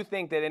 do you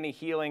think that any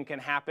healing can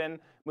happen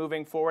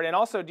moving forward? And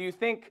also, do you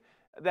think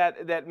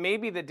that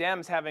maybe the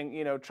Dems,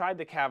 having tried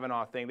the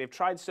Kavanaugh thing, they've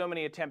tried so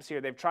many attempts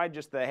here, they've tried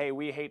just the, hey,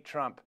 we hate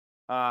Trump,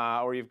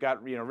 or you've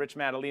got Rich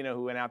Madaleno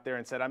who went out there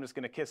and said, I'm just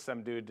going to kiss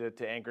some dude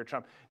to anchor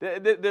Trump.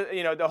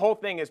 The whole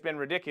thing has been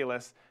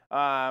ridiculous.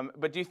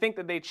 But do you think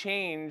that they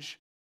change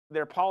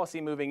their policy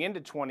moving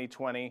into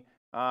 2020?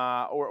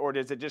 Or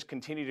does it just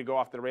continue to go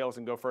off the rails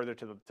and go further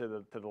to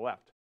the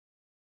left?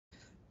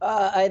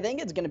 I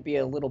think it's going to be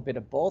a little bit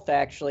of both,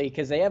 actually,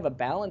 because they have a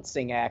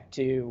balancing act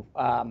to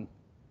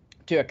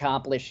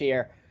accomplish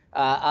here.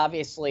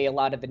 Obviously, a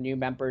lot of the new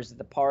members of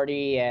the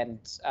party and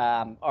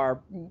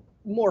are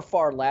more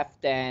far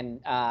left than,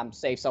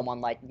 say, someone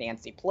like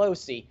Nancy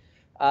Pelosi.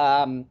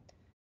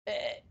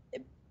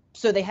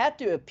 So they had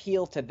to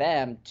appeal to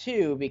them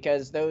too,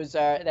 because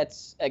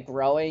that's a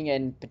growing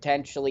and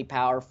potentially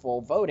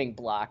powerful voting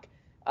bloc,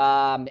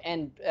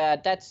 and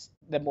that's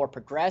the more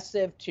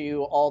progressive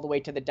to all the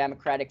way to the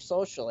Democratic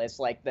Socialists,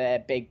 like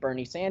the big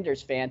Bernie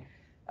Sanders fan.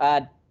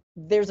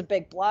 There's a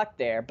big block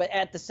there, but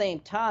at the same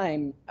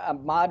time,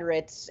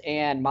 moderates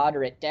and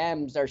moderate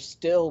Dems are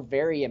still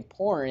very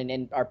important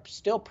and are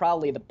still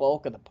probably the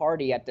bulk of the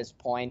party at this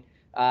point,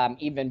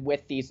 even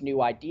with these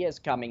new ideas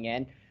coming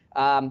in.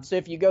 So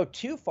if you go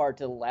too far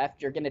to the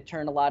left, you're going to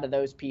turn a lot of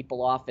those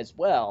people off as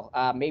well.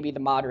 Maybe the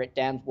moderate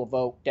Dems will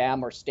vote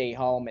Dem or stay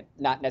home and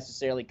not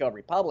necessarily go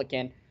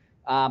Republican.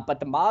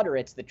 But the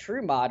moderates, the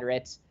true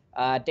moderates,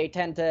 they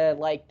tend to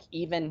like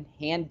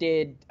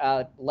even-handed,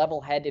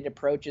 level-headed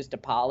approaches to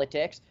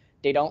politics.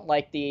 They don't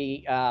like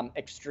the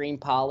extreme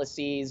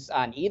policies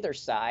on either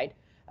side.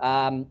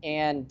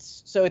 And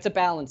so it's a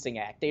balancing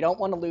act. They don't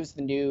want to lose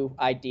the new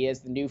ideas,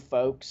 the new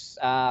folks,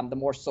 the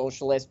more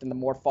socialist and the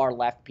more far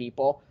left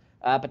people.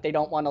 But they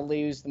don't want to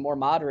lose the more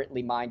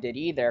moderately minded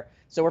either.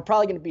 So we're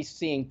probably going to be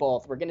seeing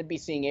both. We're going to be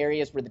seeing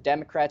areas where the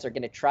Democrats are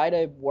going to try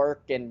to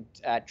work and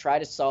try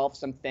to solve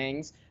some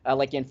things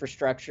like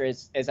infrastructure,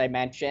 as I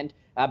mentioned.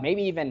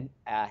 Maybe even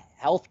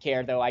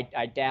healthcare, though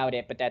I doubt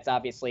it. But that's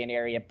obviously an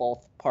area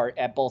both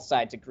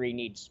sides agree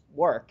needs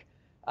work.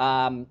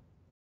 But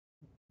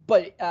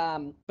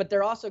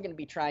they're also going to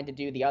be trying to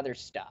do the other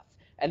stuff.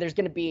 And there's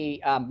going to be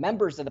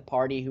members of the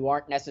party who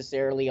aren't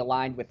necessarily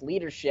aligned with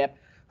leadership,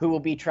 who will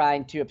be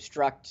trying to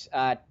obstruct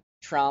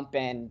Trump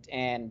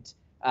and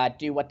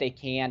do what they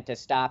can to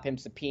stop him,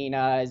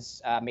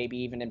 subpoenas, maybe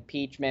even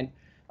impeachment,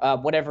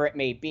 whatever it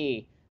may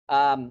be.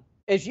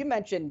 As you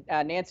mentioned,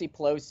 Nancy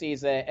Pelosi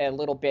is a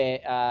little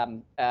bit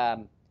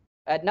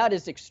not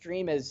as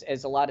extreme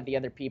as a lot of the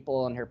other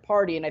people in her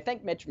party. And I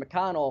think Mitch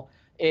McConnell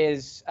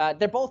is,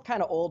 they're both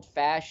kind of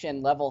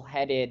old-fashioned,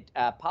 level-headed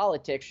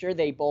politics. Sure,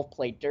 they both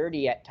play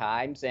dirty at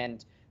times,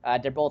 and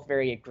they're both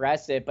very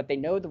aggressive, but they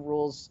know the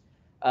rules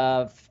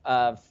of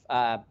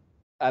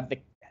the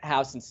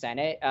House and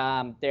Senate.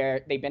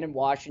 They've been in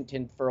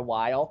Washington for a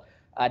while.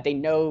 They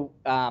know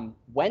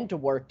when to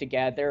work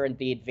together and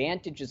the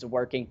advantages of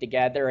working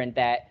together, and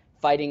that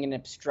fighting an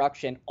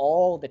obstruction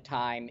all the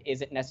time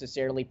isn't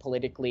necessarily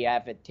politically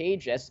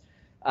advantageous.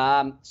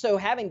 So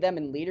having them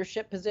in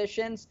leadership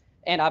positions,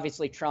 and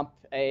obviously Trump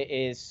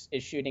is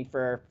shooting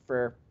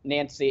for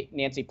Nancy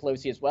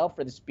Pelosi as well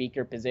for the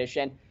speaker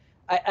position.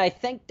 I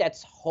think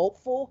that's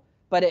hopeful.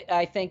 But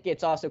I think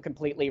it's also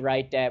completely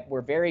right that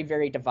we're very,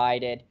 very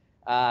divided.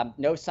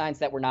 No signs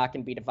that we're not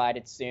going to be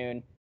divided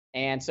soon.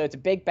 And so it's a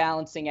big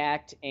balancing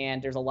act,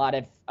 and there's a lot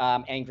of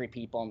angry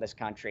people in this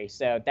country.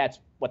 So that's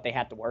what they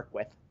have to work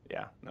with.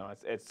 Yeah, no,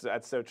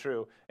 that's so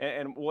true.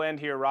 And we'll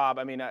end here, Rob.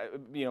 I mean,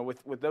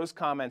 with those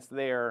comments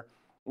there,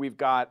 we've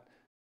got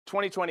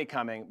 2020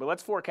 coming, but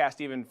let's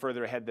forecast even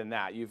further ahead than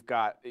that. You've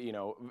got,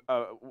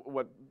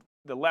 what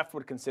the left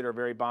would consider a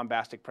very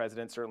bombastic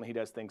president. Certainly he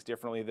does things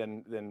differently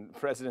than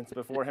presidents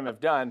before him have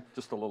done.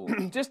 Just a little.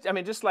 just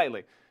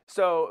slightly.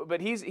 So,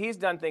 but he's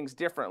done things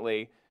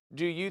differently.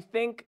 Do you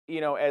think,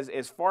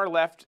 as far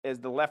left as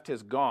the left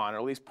has gone, or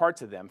at least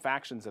parts of them,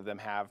 factions of them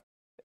have,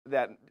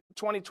 that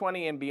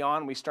 2020 and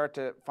beyond, we start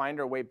to find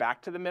our way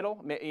back to the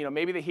middle?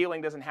 Maybe the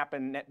healing doesn't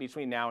happen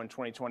between now and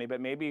 2020, but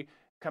maybe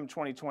come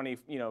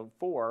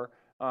 2024,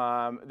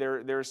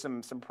 there's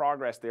some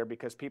progress there,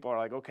 because people are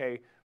like, okay,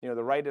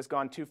 the right has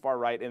gone too far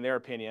right in their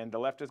opinion, the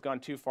left has gone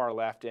too far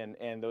left,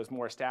 and those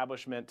more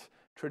establishment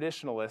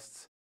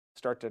traditionalists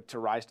start to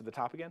rise to the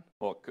top again?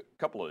 Well, a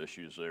couple of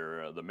issues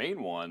there. The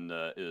main one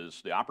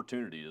is the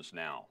opportunity is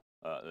now.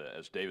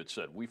 As David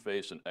said, we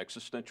face an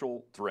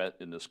existential threat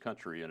in this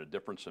country and a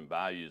difference in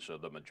values. So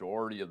the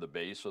majority of the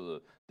base of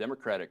the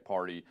Democratic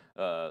Party,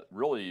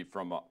 really,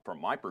 from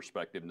my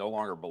perspective, no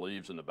longer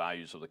believes in the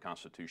values of the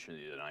Constitution of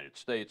the United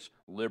States: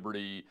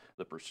 liberty,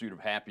 the pursuit of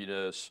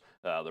happiness,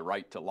 the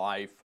right to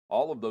life.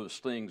 All of those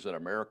things that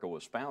America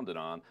was founded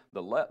on,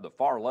 the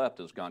far left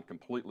has gone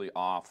completely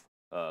off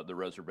the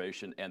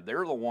reservation, and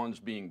they're the ones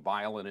being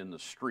violent in the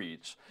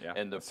streets. Yeah,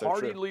 and the that's so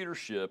party true.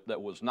 leadership that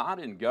was not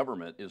in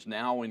government is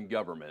now in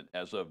government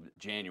as of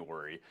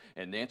January.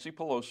 And Nancy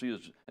Pelosi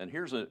is, and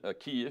here's a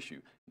key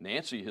issue.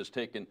 Nancy has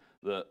taken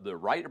the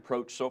right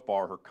approach so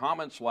far. Her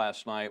comments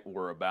last night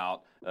were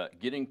about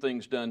getting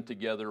things done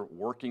together,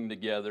 working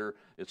together.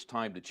 It's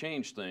time to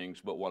change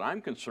things. But what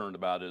I'm concerned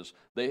about is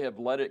they have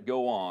let it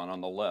go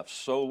on the left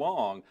so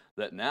long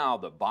that now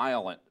the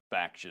violent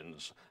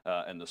factions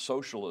and the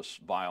socialist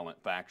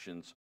violent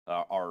factions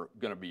are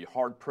going to be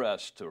hard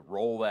pressed to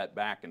roll that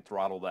back and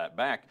throttle that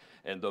back.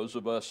 And those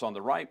of us on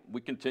the right,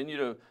 we continue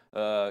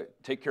to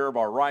take care of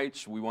our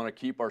rights. We want to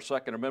keep our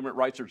Second Amendment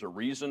rights. There's a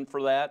reason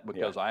for that,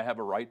 because I have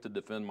a right to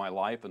defend my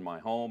life and my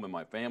home and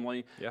my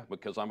family,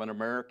 because I'm an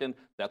American.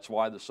 That's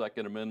why the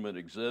Second Amendment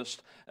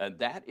exists. And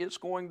that is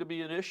going to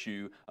be an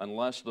issue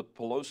unless the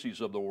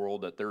Pelosi's of the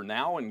world that they're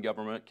now in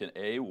government can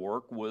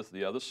work with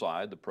the other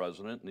side, the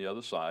president and the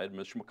other side,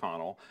 Mitch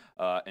McConnell,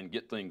 and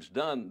get things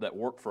done that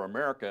work for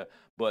America.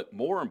 But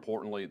more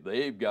importantly,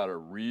 they've got to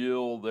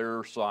reel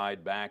their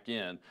side back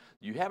in.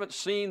 You haven't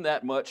seen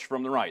that much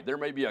from the right. There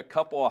may be a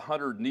couple of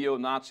hundred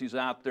neo-Nazis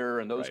out there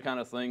and those kind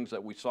of things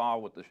that we saw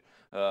with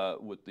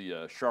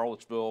the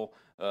Charlottesville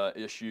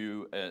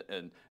issue,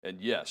 and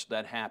yes,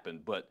 that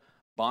happened. But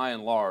by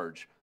and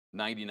large,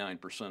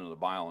 99% of the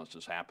violence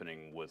is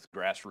happening with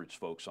grassroots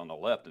folks on the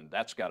left, and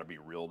that's got to be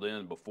reeled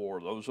in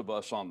before those of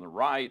us on the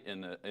right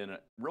and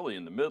really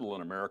in the middle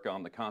in America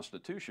on the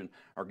Constitution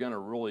are going to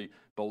really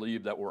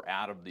believe that we're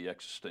out of the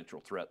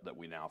existential threat that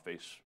we now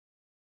face.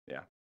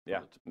 Yeah.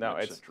 No,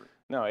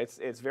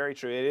 it's very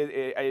true.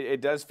 It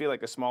does feel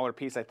like a smaller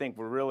piece. I think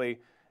we're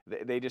really,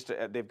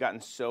 they've gotten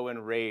so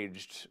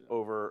enraged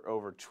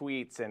over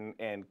tweets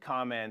and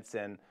comments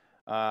and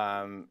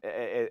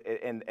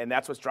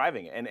that's what's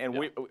driving it. And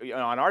we,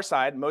 on our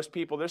side, most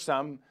people, there's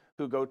some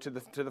who go to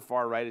the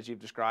far right, as you've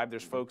described.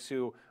 There's folks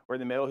who are in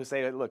the middle who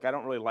say, look, I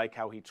don't really like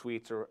how he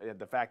tweets, or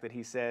the fact that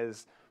he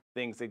says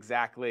things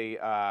exactly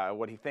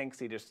what he thinks.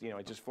 He just,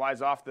 it just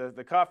flies off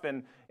the cuff,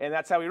 and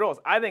that's how he rolls.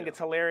 I think it's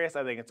hilarious.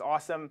 I think it's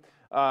awesome.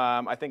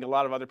 I think a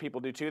lot of other people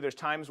do too. There's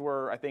times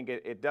where I think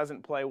it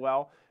doesn't play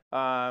well,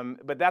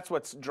 but that's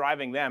what's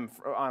driving them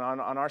on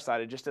our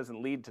side. It just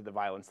doesn't lead to the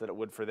violence that it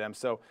would for them.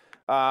 So,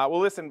 well,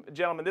 listen,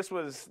 gentlemen, this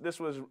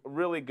was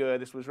really good.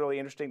 This was really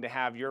interesting to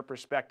have your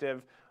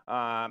perspective.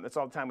 That's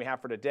all the time we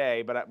have for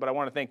today. But I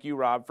want to thank you,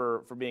 Rob,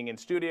 for being in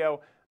studio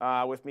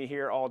with me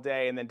here all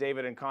day. And then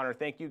David and Connor,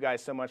 thank you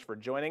guys so much for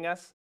joining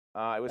us.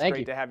 It was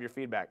great to have your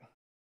feedback.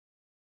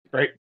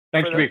 Great.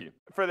 Thanks,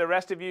 for the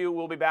rest of you,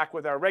 we'll be back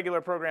with our regular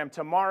program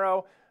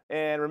tomorrow.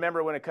 And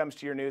remember, when it comes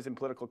to your news and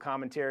political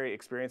commentary,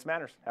 experience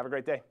matters. Have a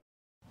great day.